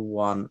tobacco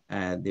one,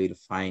 they will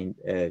find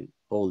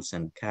holes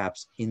and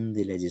gaps in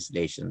the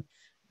legislation.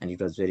 And it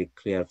was very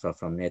clear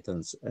from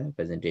Nathan's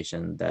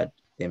presentation that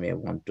they may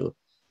want to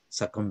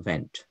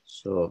circumvent.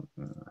 So,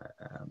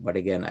 but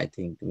again, I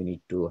think we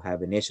need to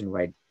have a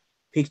nationwide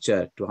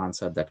picture to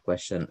answer that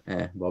question,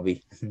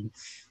 Bobby.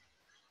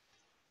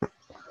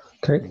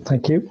 Okay,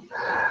 thank you.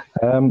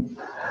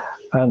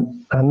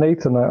 And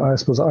Nathan, I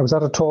suppose I was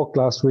at a talk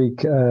last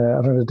week at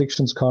an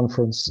addictions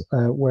conference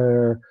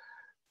where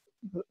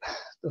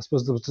I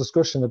suppose there was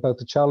discussion about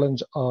the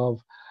challenge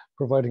of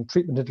providing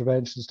treatment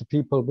interventions to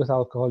people with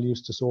alcohol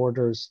use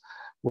disorders,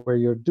 where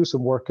you do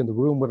some work in the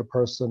room with a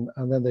person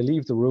and then they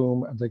leave the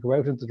room and they go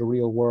out into the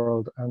real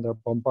world and they're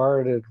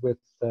bombarded with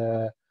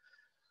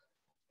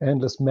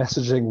endless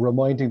messaging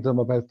reminding them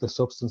about the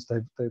substance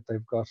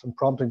they've got and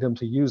prompting them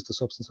to use the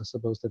substance I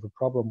suppose they have a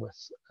problem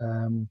with.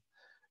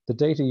 The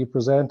data you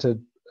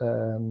presented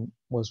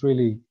was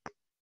really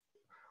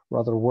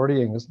rather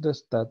worrying, isn't it?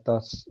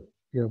 That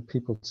you know,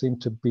 people seem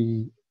to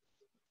be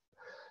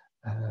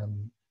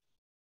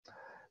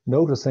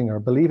noticing or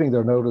believing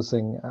they're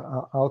noticing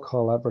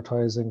alcohol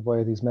advertising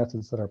via these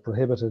methods that are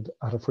prohibited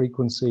at a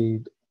frequency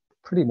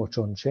pretty much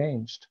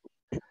unchanged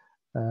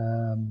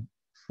from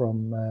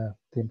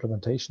the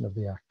implementation of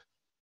the Act.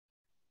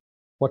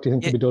 What do you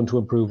think can be done to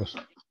improve it?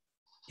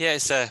 Yeah,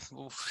 it's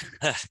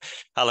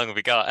how long have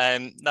we got?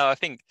 No, I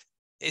think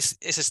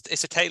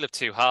it's a tale of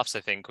two halves,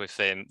 I think, with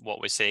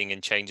what we're seeing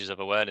in changes of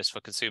awareness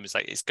for consumers.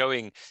 Like it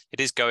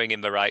is going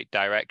in the right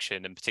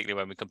direction, and particularly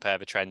when we compare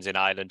the trends in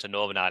Ireland to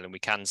Northern Ireland, we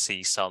can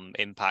see some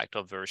impact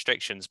of the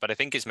restrictions. But I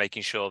think it's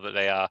making sure that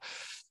they are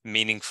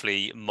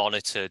meaningfully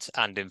monitored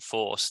and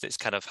enforced. It's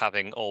kind of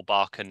having all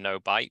bark and no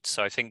bite.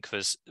 So I think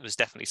there's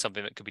definitely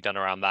something that could be done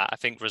around that. I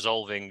think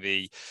resolving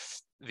the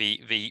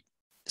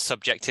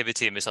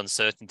subjectivity and this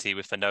uncertainty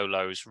with the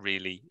no-low is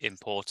really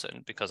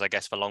important, because I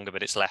guess the longer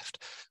that it's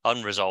left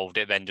unresolved,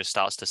 it then just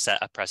starts to set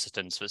a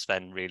precedence that's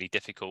then really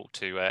difficult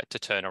to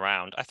turn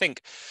around. I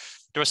think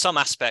there are some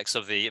aspects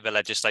of the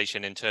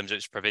legislation in terms of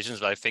its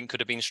provisions that I think could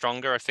have been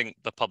stronger. I think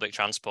the public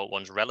transport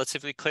one's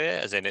relatively clear,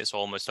 as in it's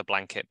almost a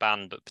blanket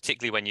ban, but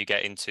particularly when you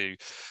get into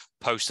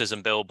posters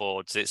and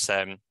billboards, it's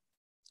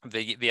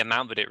the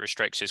amount that it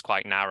restricts is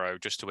quite narrow,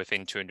 just to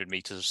within 200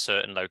 meters of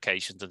certain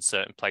locations and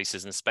certain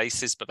places and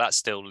spaces, but that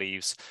still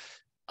leaves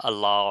a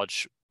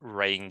large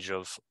range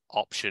of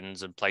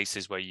options and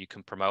places where you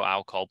can promote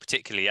alcohol,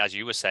 particularly, as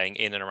you were saying,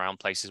 in and around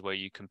places where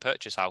you can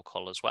purchase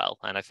alcohol as well.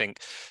 And I think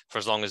for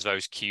as long as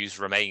those queues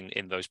remain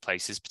in those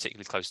places,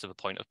 particularly close to the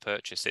point of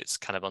purchase, it's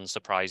kind of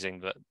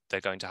unsurprising that they're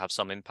going to have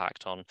some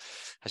impact on,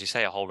 as you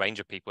say, a whole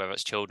range of people, whether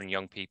it's children,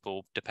 young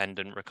people,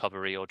 dependent,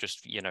 recovery, or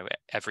just,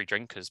 every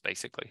drinkers,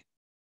 basically.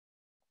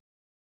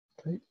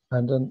 Okay,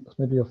 and then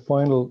maybe a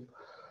final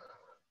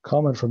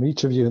comment from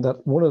each of you, that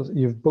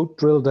you've both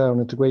drilled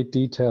down into great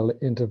detail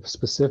into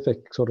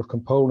specific sort of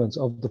components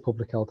of the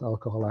Public Health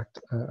Alcohol Act,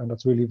 and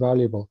that's really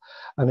valuable.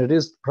 And it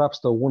is perhaps,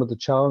 though, one of the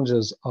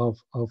challenges of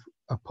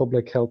a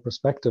public health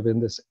perspective in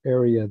this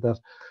area, that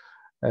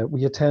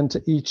we attend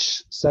to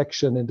each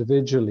section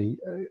individually.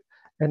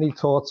 Any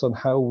thoughts on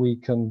how we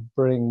can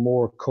bring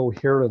more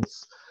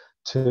coherence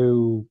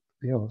to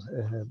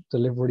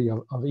delivery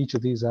of each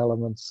of these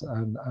elements,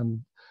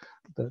 and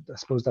I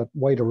suppose that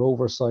wider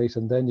oversight?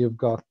 And then you've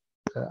got,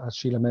 as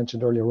Sheila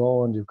mentioned earlier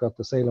on, you've got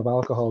the sale of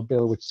alcohol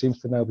bill, which seems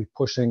to now be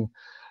pushing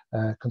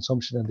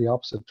consumption in the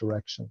opposite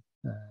direction.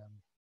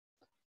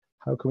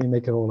 How can we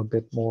make it all a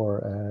bit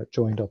more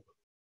joined up?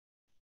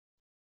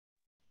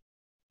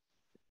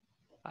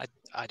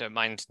 I don't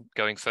mind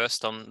going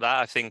first on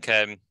that. I think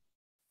the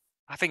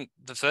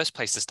first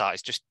place to start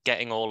is just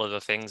getting all of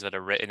the things that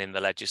are written in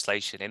the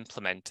legislation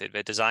implemented.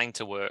 They're designed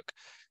to work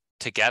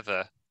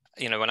together.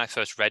 When I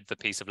first read the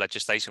piece of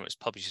legislation which was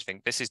published, I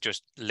think this is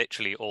just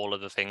literally all of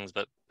the things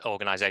that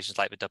organizations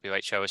like the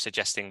WHO are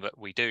suggesting that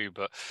we do.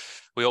 But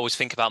we always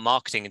think about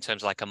marketing in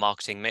terms of like a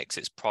marketing mix.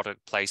 It's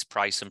product, place,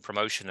 price, and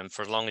promotion. And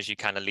for as long as you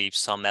kind of leave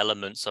some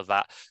elements of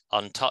that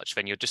untouched,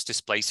 then you're just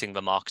displacing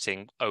the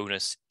marketing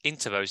onus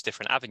into those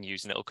different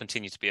avenues, and it will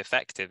continue to be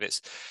effective.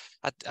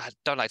 I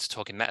don't like to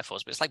talk in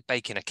metaphors, but it's like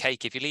baking a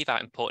cake. If you leave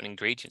out important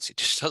ingredients, it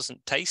just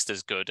doesn't taste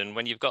as good. And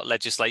when you've got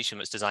legislation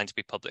that's designed to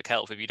be public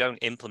health, if you don't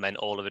implement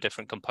all of the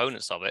different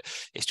components of it,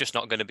 it's just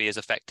not going to be as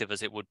effective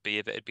as it would be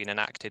if it had been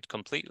enacted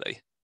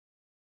completely.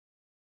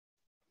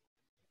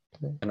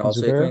 And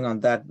also echoing on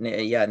that,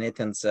 yeah,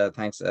 Nathan's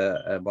thanks,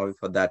 Bobby,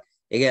 for that.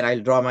 Again, I'll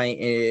draw my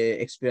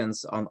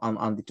experience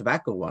on the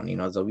tobacco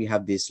one. So we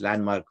have this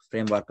landmark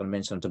framework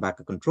convention on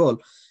tobacco control,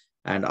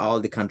 and all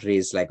the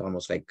countries,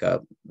 almost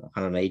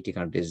 180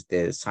 countries,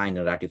 they signed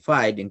and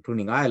ratified,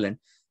 including Ireland,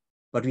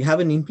 but we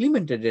haven't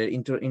implemented it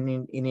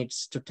in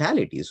its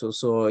totality.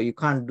 So you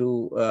can't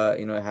do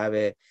have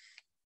a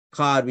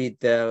car with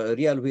the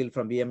rear wheel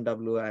from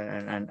BMW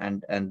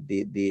and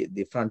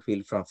the front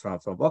wheel from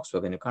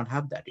Volkswagen. You can't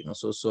have that.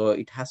 So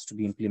it has to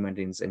be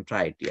implemented in its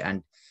entirety,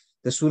 and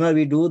the sooner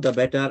we do, the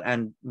better.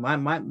 And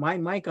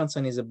my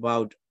concern is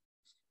about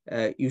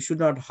you should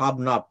not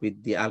hobnob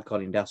with the alcohol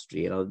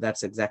industry.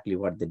 That's exactly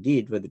what they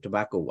did with the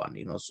tobacco one.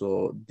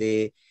 So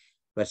they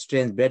were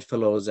strange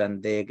bedfellows,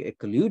 and they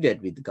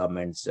colluded with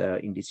governments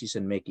in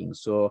decision making.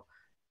 So,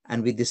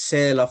 and with the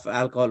sale of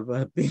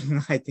alcohol,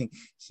 I think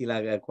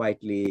Sheila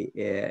quietly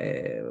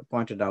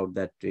pointed out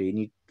that we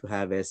need to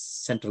have a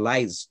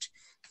centralized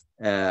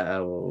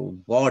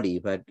body,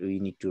 but we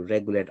need to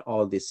regulate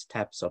all these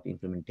steps of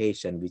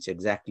implementation, which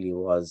exactly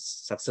was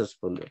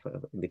successful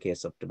in the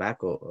case of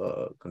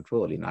tobacco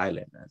control in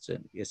Ireland. And so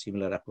a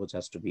similar approach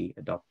has to be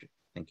adopted.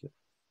 Thank you.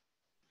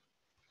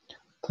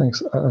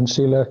 Thanks. And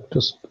Sheila,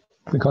 just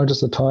be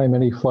conscious of time,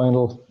 any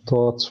final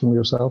thoughts from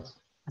yourself?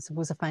 I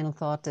suppose a final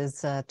thought is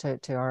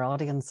to our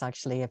audience,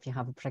 actually, if you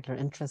have a particular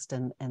interest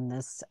in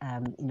this,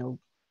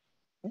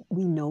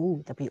 we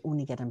know that we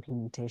only get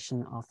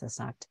implementation of this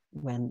act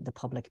when the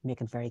public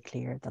make it very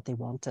clear that they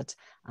want it.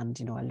 And,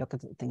 I look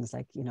at things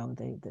like,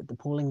 the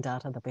polling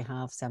data that we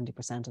have,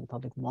 70% of the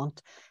public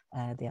want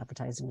the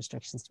advertising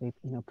restrictions to be,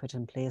 put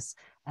in place.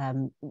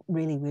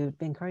 Really, we would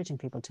be encouraging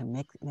people to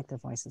make their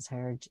voices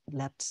heard,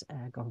 let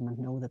government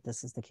know that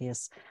this is the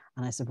case.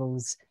 And I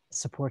suppose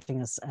supporting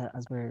us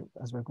as we're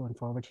going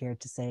forward here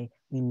to say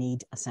we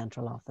need a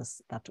central office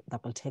that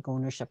will take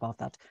ownership of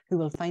that, who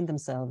will find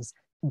themselves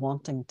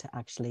wanting to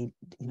actually,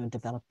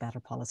 develop better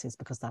policies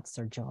because that's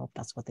their job.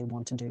 That's what they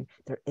want to do.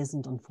 There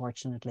isn't,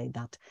 unfortunately,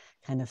 that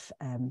kind of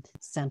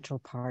central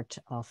part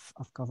of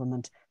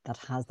government that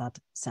has that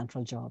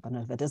central job. And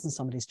if it isn't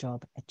somebody's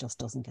job, it just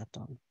doesn't get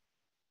done.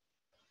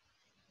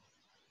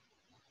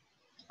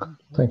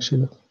 Thanks,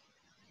 Sheila.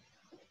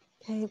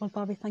 Okay, well,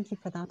 Bobby, thank you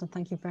for that. And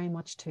thank you very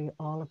much to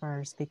all of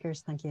our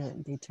speakers. Thank you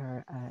indeed to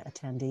our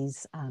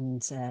attendees.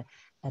 And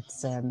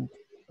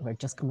we're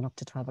just coming up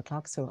to 12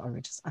 o'clock. Or we're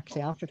just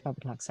actually after 12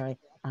 o'clock, sorry.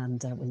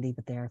 And we'll leave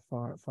it there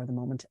for the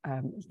moment.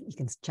 You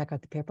can check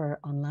out the paper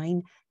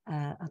online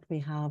that we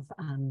have.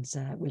 And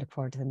we look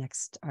forward to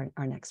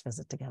our next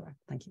visit together.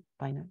 Thank you.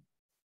 Bye now.